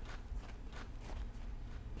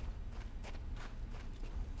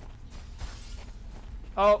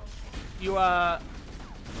 Oh, you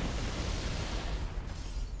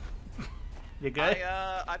you good?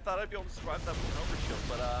 I thought I'd be able to survive that with an overshield,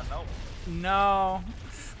 but no. No.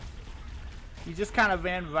 You just kind of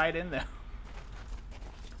ran right in there.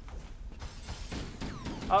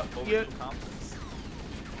 Oh, you. Overshield confidence.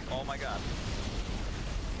 Oh my god.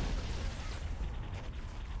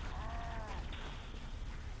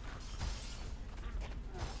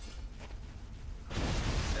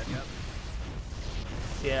 Dead yet?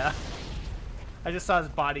 Yeah. I just saw his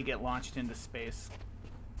body get launched into space.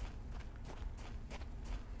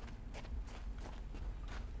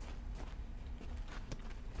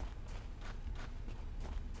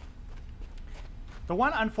 The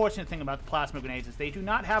one unfortunate thing about the plasma grenades is they do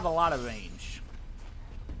not have a lot of range.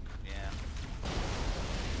 Yeah.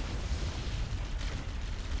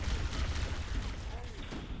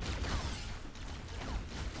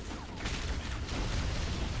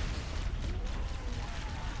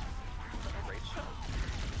 Great shot.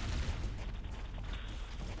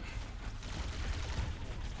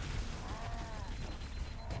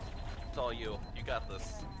 It's all you. You got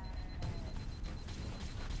this.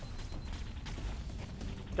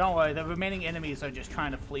 Don't worry, the remaining enemies are just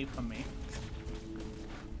trying to flee from me.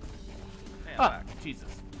 Man, Ah, back. Jesus.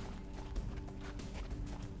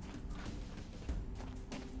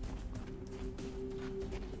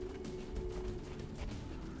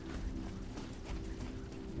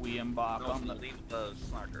 We embark No, on the leave the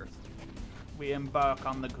snarkers. we embark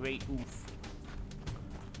on the great oof.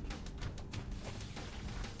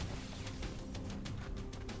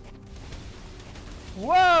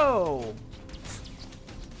 Whoa!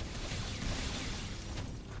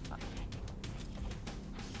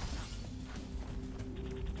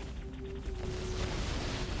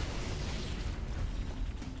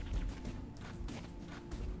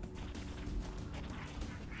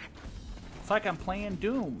 It's like I'm playing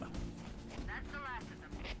Doom. That's the last of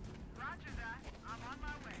them. Roger that. I'm on my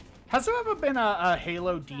way. Has there ever been a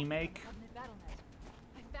Halo D-make? Covenant BattleNet.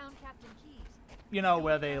 I found Captain Keyes. You know,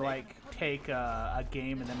 where they, like, take a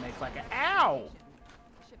game and then make, like, a... Ow!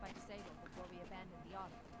 The ship I disabled before we abandoned the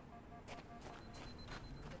Autumn.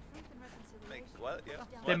 The Truth and Reconciliation. Make what? Yeah.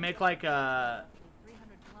 touched down They on make, like, a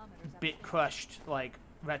 300 kilometers bit-crushed, like,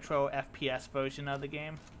 retro FPS version of the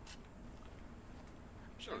game.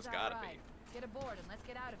 I'm sure There's there's our gotta ride. Get aboard and let's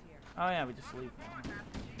get out of here. Oh, yeah, we just leave now.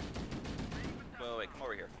 be. Wait, come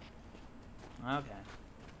over here. Okay.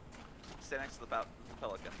 Stay next to the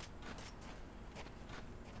pelican.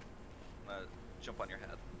 I'm gonna jump on your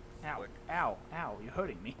head. Ow, Quick. ow, ow, you're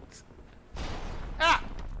hurting me. Ah!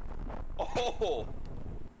 Oh!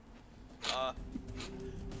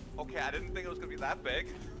 Okay, I didn't think it was gonna be that big.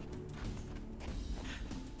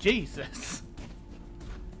 Jesus.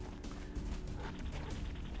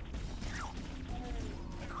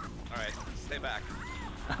 Alright, stay back.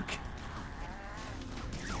 Okay.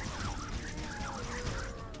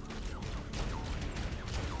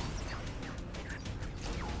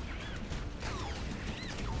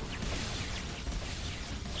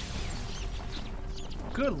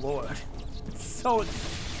 Good lord. It's so...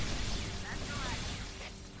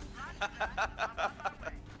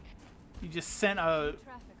 You just sent a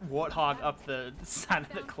warthog up the side of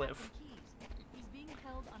the Found cliff. Captain Keyes. He's being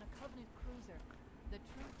held on a Covenant cruiser, the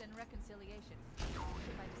Truth and Reconciliation. The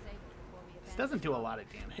ship I disabled before we This abandoned doesn't do a the lot of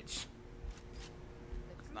damage.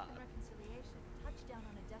 The Truth not. and Reconciliation touched down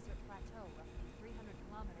on a desert plateau roughly 300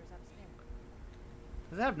 kilometers upstream.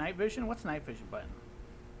 Does it have night vision? What's night vision button?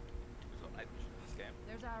 There's no night vision in this game.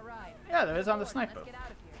 There's our ride. Yeah, there is Get on the aboard and sniper. Let's get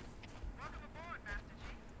out of here. Welcome aboard, Master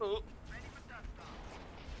Chief. Oh. Ready for dust off.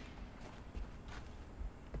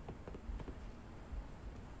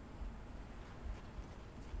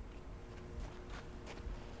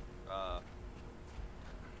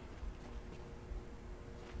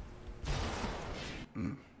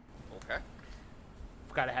 Okay.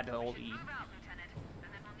 Forgot I had to hold E. Move out, Lieutenant,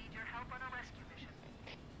 and then we'll need your help on a rescue mission.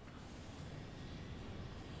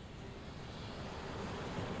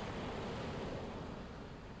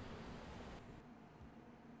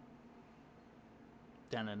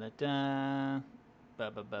 Da da da da.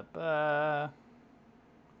 Ba ba ba ba.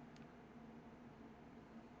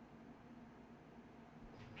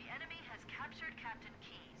 The enemy has captured Captain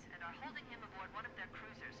Keyes and are holding him aboard one of their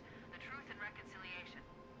cruisers, the Truth and Reconciliation.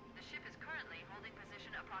 The ship is currently holding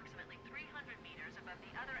position approximately 300 meters above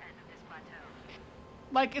the other end of this plateau.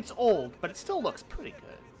 Like, it's old, but it still looks pretty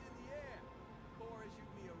good. It's in the air. Core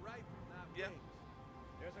issued me a rifle, not Yeah. me.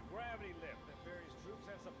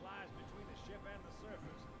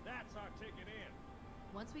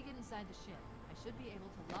 Once we get inside the ship, I should be able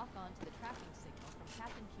to lock on to the tracking signal from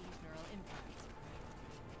Captain Key's neural implants.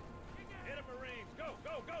 Hit him, Marines! Go,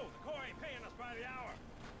 go, go! The Corps ain't paying us by the hour.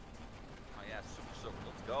 Oh yeah, super soaker.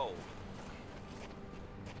 Let's go.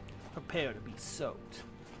 Prepare to be soaked.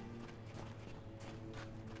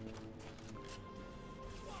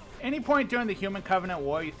 Any point during the Human Covenant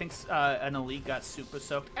War you think an elite got super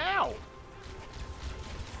soaked? Ow!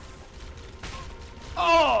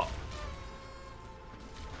 Oh!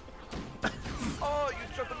 Oh, you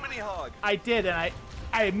took a mini hog. I did, and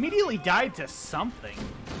I immediately died to something.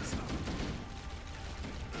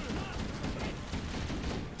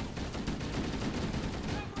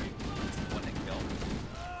 One hit kill.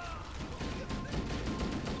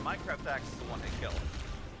 Minecraft axe is the one hit kill.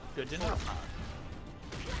 Good to know.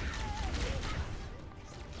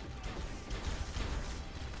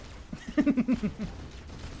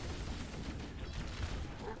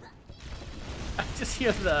 I just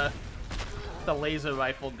hear the laser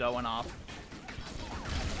rifle going off.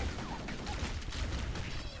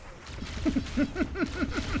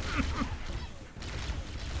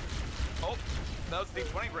 Oh, that was the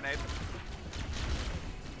D20 grenade.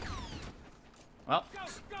 Well, Go,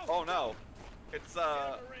 go! Oh no. It's Hit him,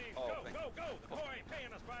 Marines! oh, Go, thank go, you. go! The Corps ain't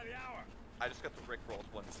paying us by the hour. I just got the Rick rolled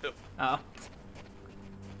one too. oh.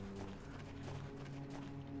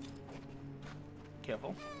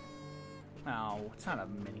 Careful. Oh, it's not a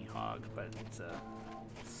mini hog, but it's a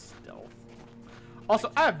stealth.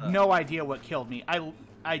 Also, I have no idea what killed me.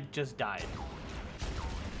 I just died.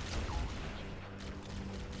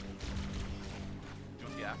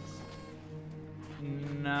 Doing the axe.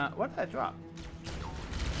 Nah, what did I drop?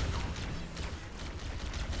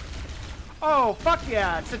 Oh, fuck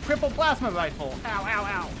yeah! It's a triple plasma rifle! Ow, ow,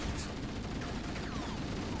 ow!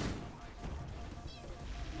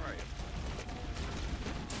 Right.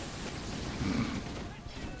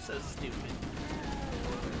 So stupid.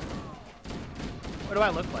 What do I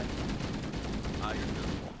look like? You're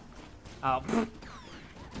invisible. Oh, pfft.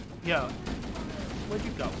 Yo, where'd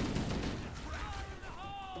you go?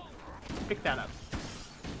 Pick that up.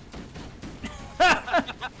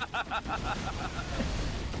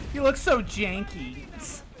 You look so janky.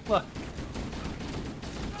 Look.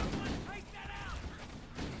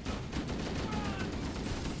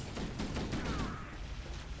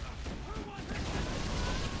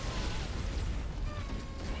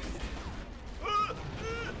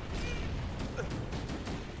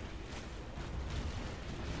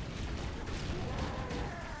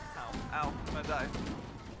 Ow, ow, I'm gonna die.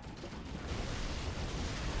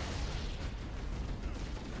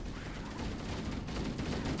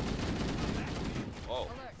 Whoa.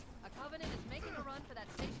 Alert! A Covenant is making a run for that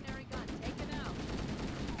stationary gun. Take him out.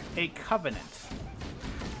 A covenant.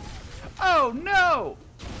 Oh no!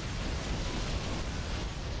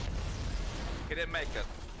 He didn't make it.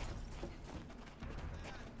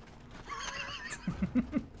 Did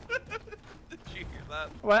you hear that?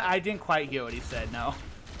 Well, I didn't quite hear what he said, no.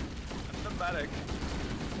 I'm the medic.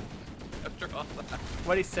 After all that.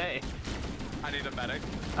 What'd he say? I need a medic.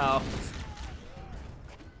 Oh.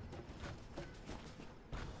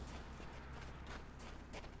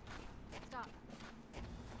 Stop.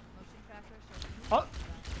 Motion tracker shows. Oh.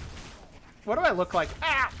 What do I look like?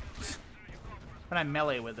 Ow! When I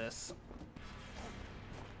melee with this.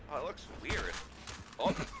 Oh, it looks weird.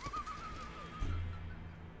 Oh.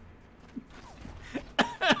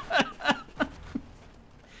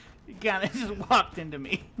 You kinda just walked into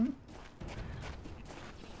me. Oh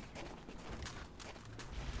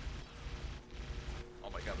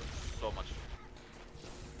my god, there's so much.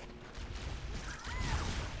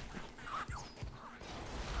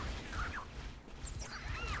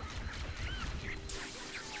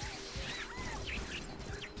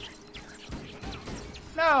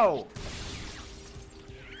 No!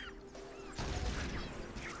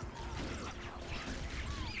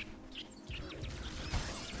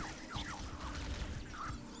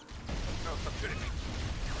 No, stop shooting me.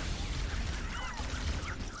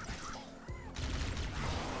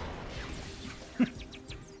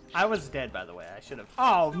 I was dead, by the way. I should have.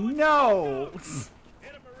 Oh no!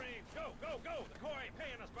 Hit him, Marines! Go, go, go! The Corps ain't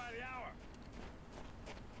paying us by the hour.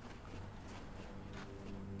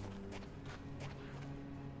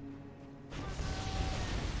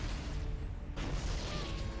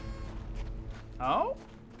 Oh?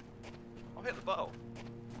 I'll hit the bow.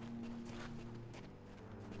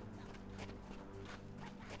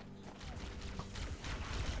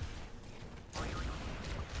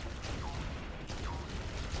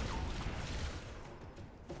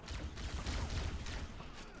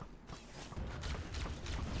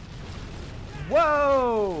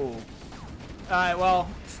 Whoa! Alright, well,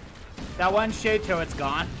 that one shade turret's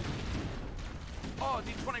gone. Oh,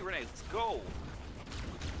 D20 grenades. Let's go.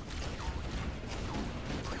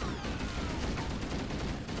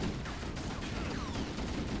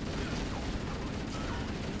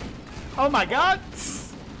 Oh my god!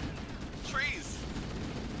 Trees.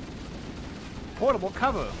 Portable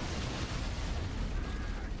cover.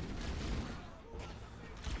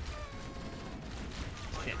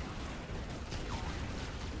 Shit.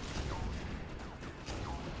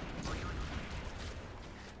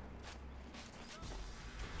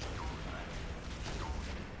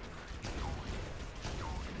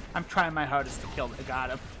 I'm trying my hardest to kill the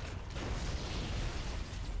got him.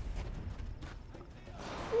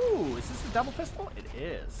 Ooh, is this a double pistol? It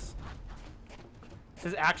is. This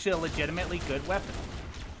is actually a legitimately good weapon.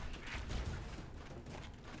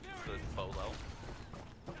 It's the Bolo.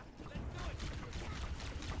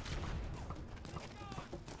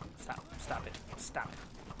 Stop. Stop it. Stop.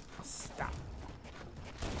 Stop.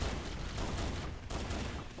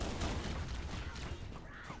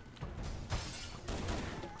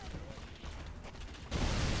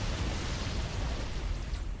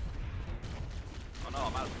 Oh no,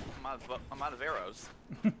 I'm out of arrows.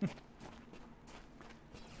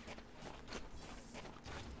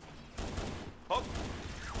 Oh!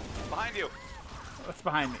 Behind you! What's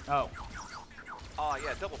behind me? Oh. Oh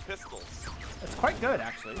yeah, double pistols. It's quite good,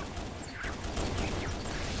 actually.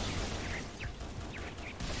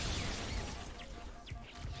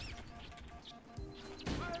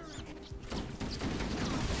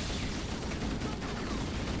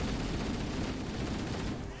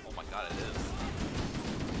 Oh my god, it is.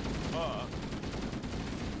 Oh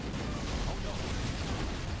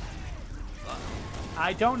no.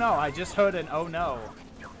 I don't know. I just heard an oh no.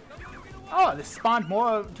 Oh, this spawned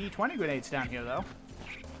more D20 grenades down here, though.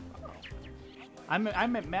 I'm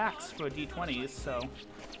at max for D20s, so.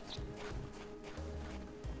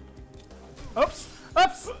 Oops!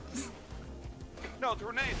 Oops! No, the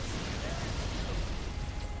grenades!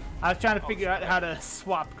 I was trying to figure out how to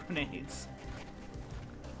swap grenades.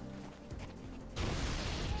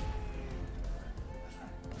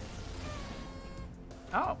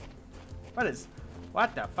 Oh.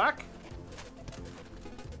 What the fuck?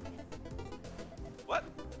 What?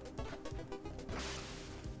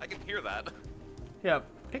 I can hear that. Yeah,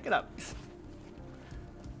 pick it up. It's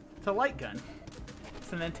a light gun.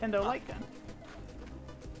 It's a Nintendo light gun.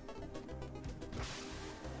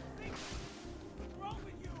 What's wrong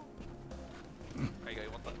with you? There you go,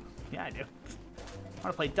 you want that? Yeah, I do. I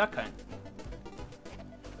want to play Duck Hunt.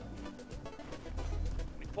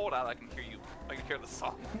 When you pull it out, I can hear you. I can hear the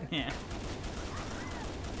song. Yeah.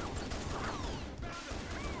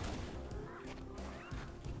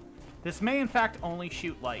 This may, in fact, only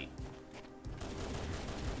shoot light.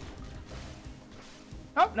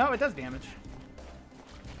 Oh, no, it does damage.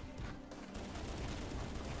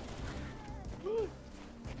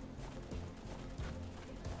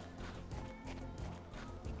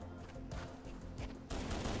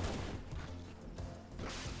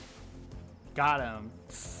 Got him.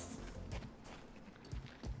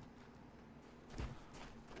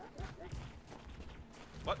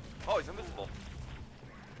 What? Oh, he's invisible.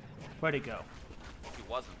 Where'd he go? He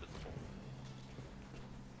was invisible.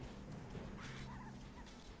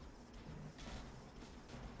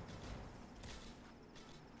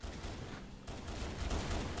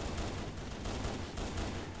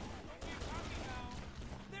 Don't get cocky now.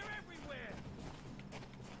 They're everywhere.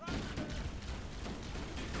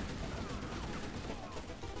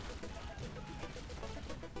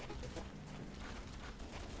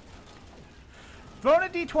 Throwing a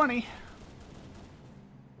D20.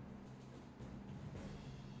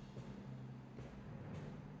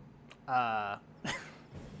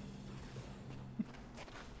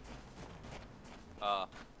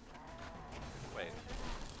 Wait.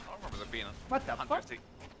 I don't remember there being a What the hunter fuck? seat.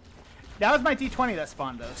 That was my D20 that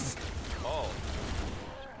spawned those. Oh.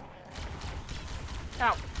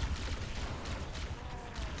 Ow.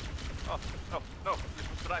 Oh, no, no. You're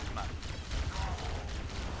supposed to die from that.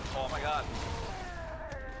 Oh my god.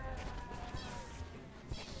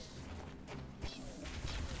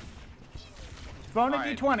 Throwing a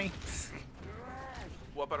Alright. D20.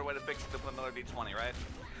 What better way to fix it than with another D20, right?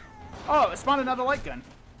 Oh, it spawned another light gun.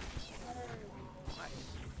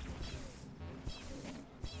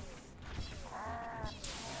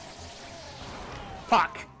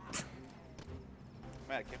 Fuck.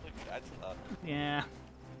 Man, I can't believe you died to that. Yeah.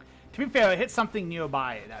 To be fair, I hit something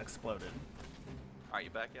nearby that exploded. Are you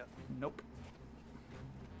back yet? Nope.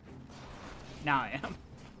 Now I am.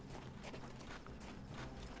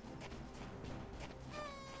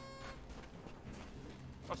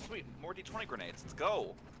 Oh, sweet. More D20 grenades. Let's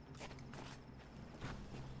go.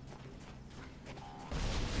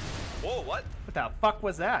 Whoa, what? What the fuck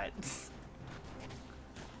was that?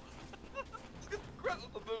 Grab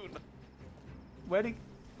the moon. Where'd he...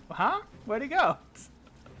 Huh? Where'd he go?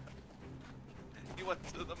 He went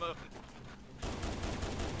to the moon.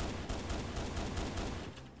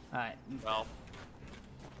 Alright. Well,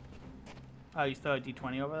 Oh, you throw a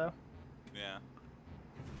D20 over there? yeah.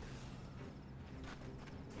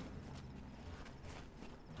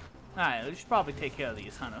 Alright, we should probably take care of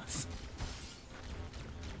these hunters.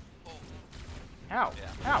 Oh, Ow!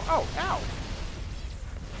 Yeah. Ow! Ow! Ow!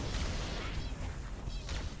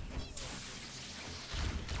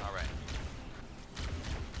 all right.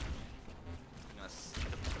 I'm gonna sneak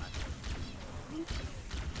up behind you.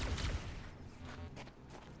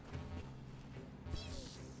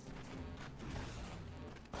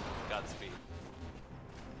 Godspeed.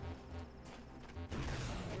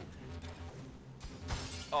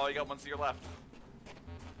 Oh, you got one to your left.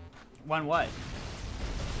 One what?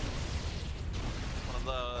 One of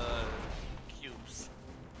the cubes.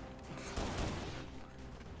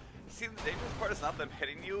 See, the dangerous part is not them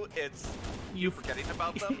hitting you, it's You forgetting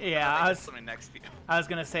about them. Yeah, and I then was- something next to you. I was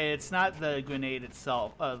gonna say, it's not the grenade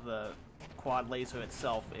itself, the quad laser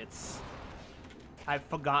itself, it's... I've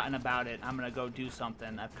forgotten about it. I'm gonna go do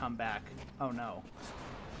something. I've come back. Oh no.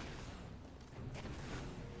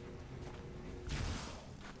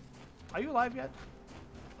 Are you alive yet?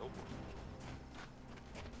 Oh.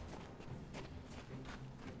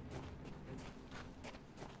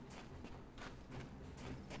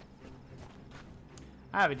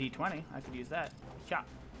 I have a D20. I could use that. Yeah.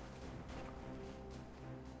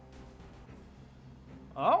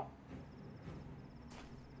 Oh?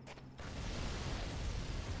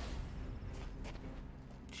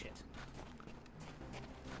 Shit.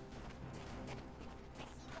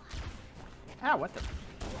 Ah, what the?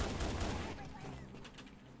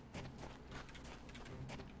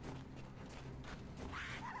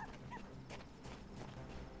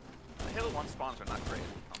 The Halo 1 spawns are not great,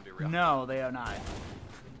 I'll be real. No, they are not.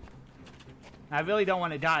 I really don't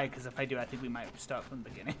want to die, because if I do, I think we might start from the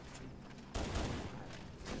beginning.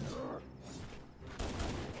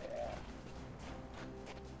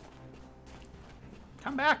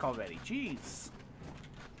 Come back already, jeez.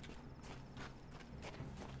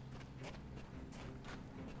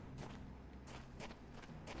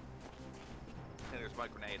 Hey, there's my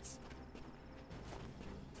grenades.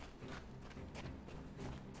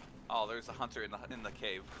 Oh, there's a hunter in the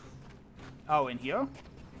cave. Oh, in here?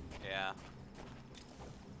 Yeah.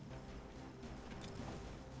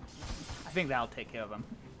 I think that'll take care of him.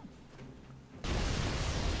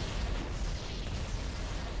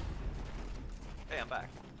 Hey, I'm back.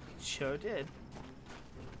 Sure did.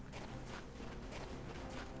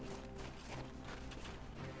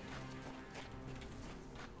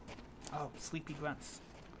 Oh, sleepy grunts.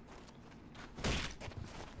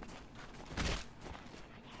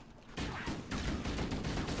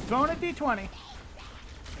 Throwing a D20.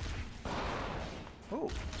 Ooh.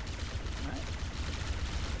 Nice.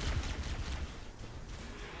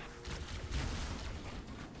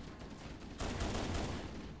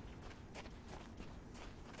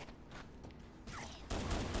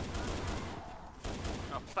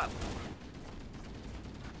 Oh, stop.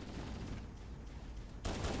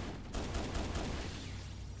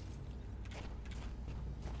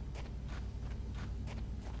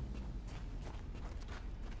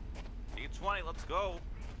 D20, let's go.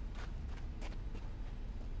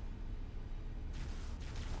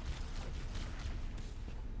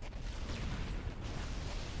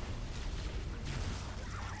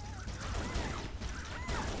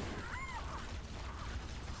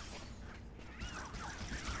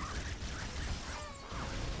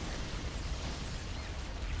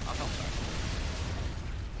 I'll help that.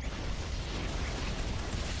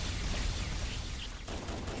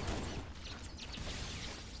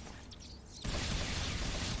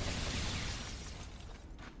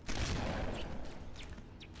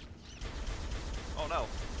 Oh no,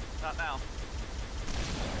 not now.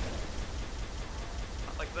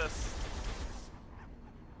 Not like this.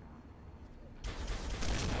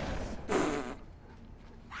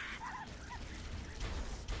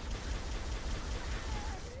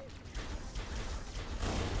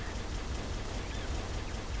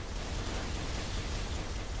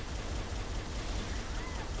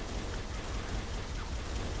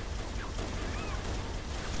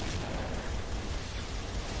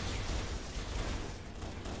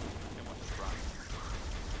 Come on, just run.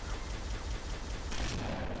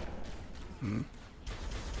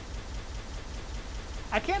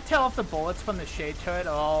 I can't tell if the bullets from the shade turret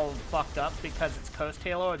are all fucked up because it's Coast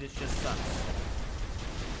Halo or it just sucks.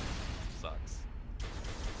 Sucks.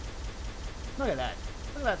 Look at that.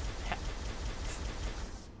 Look at that.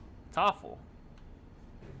 It's awful.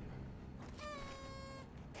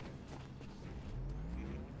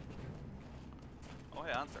 Oh,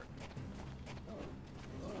 hey, answer.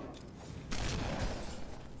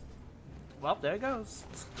 Well, there it goes.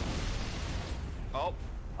 Oh,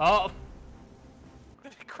 Oh,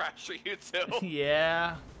 did it crash for you too?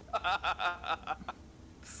 yeah.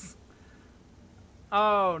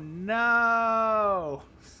 Oh, no.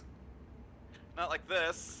 Not like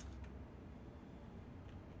this.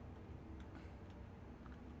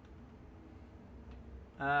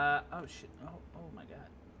 Oh, shit. Oh my god.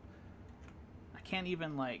 I can't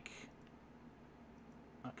even, like...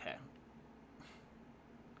 Okay.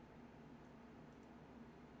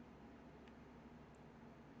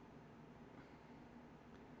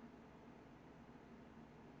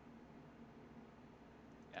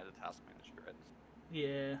 Yeah, the task manager, right?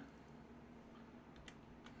 Yeah.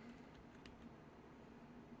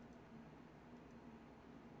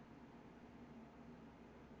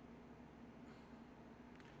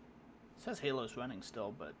 It says Halo's running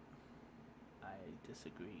still, but I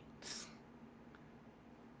disagree.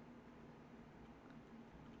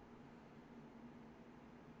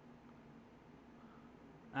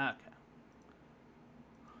 Okay.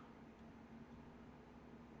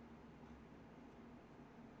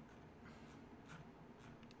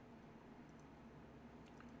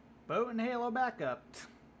 Boat and Halo backup.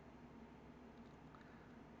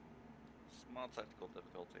 Small technical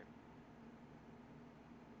difficulty.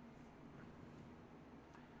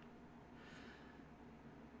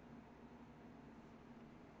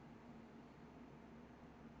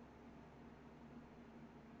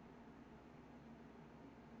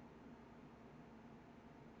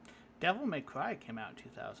 Devil May Cry came out in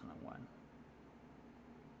 2001.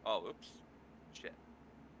 Oh, oops. Shit.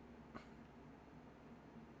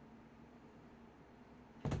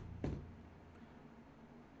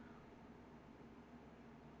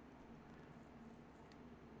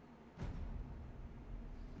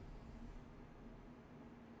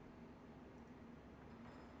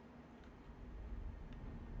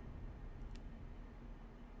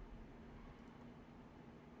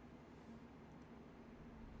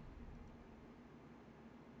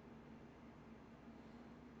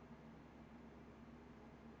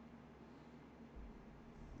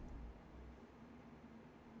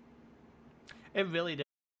 It really did.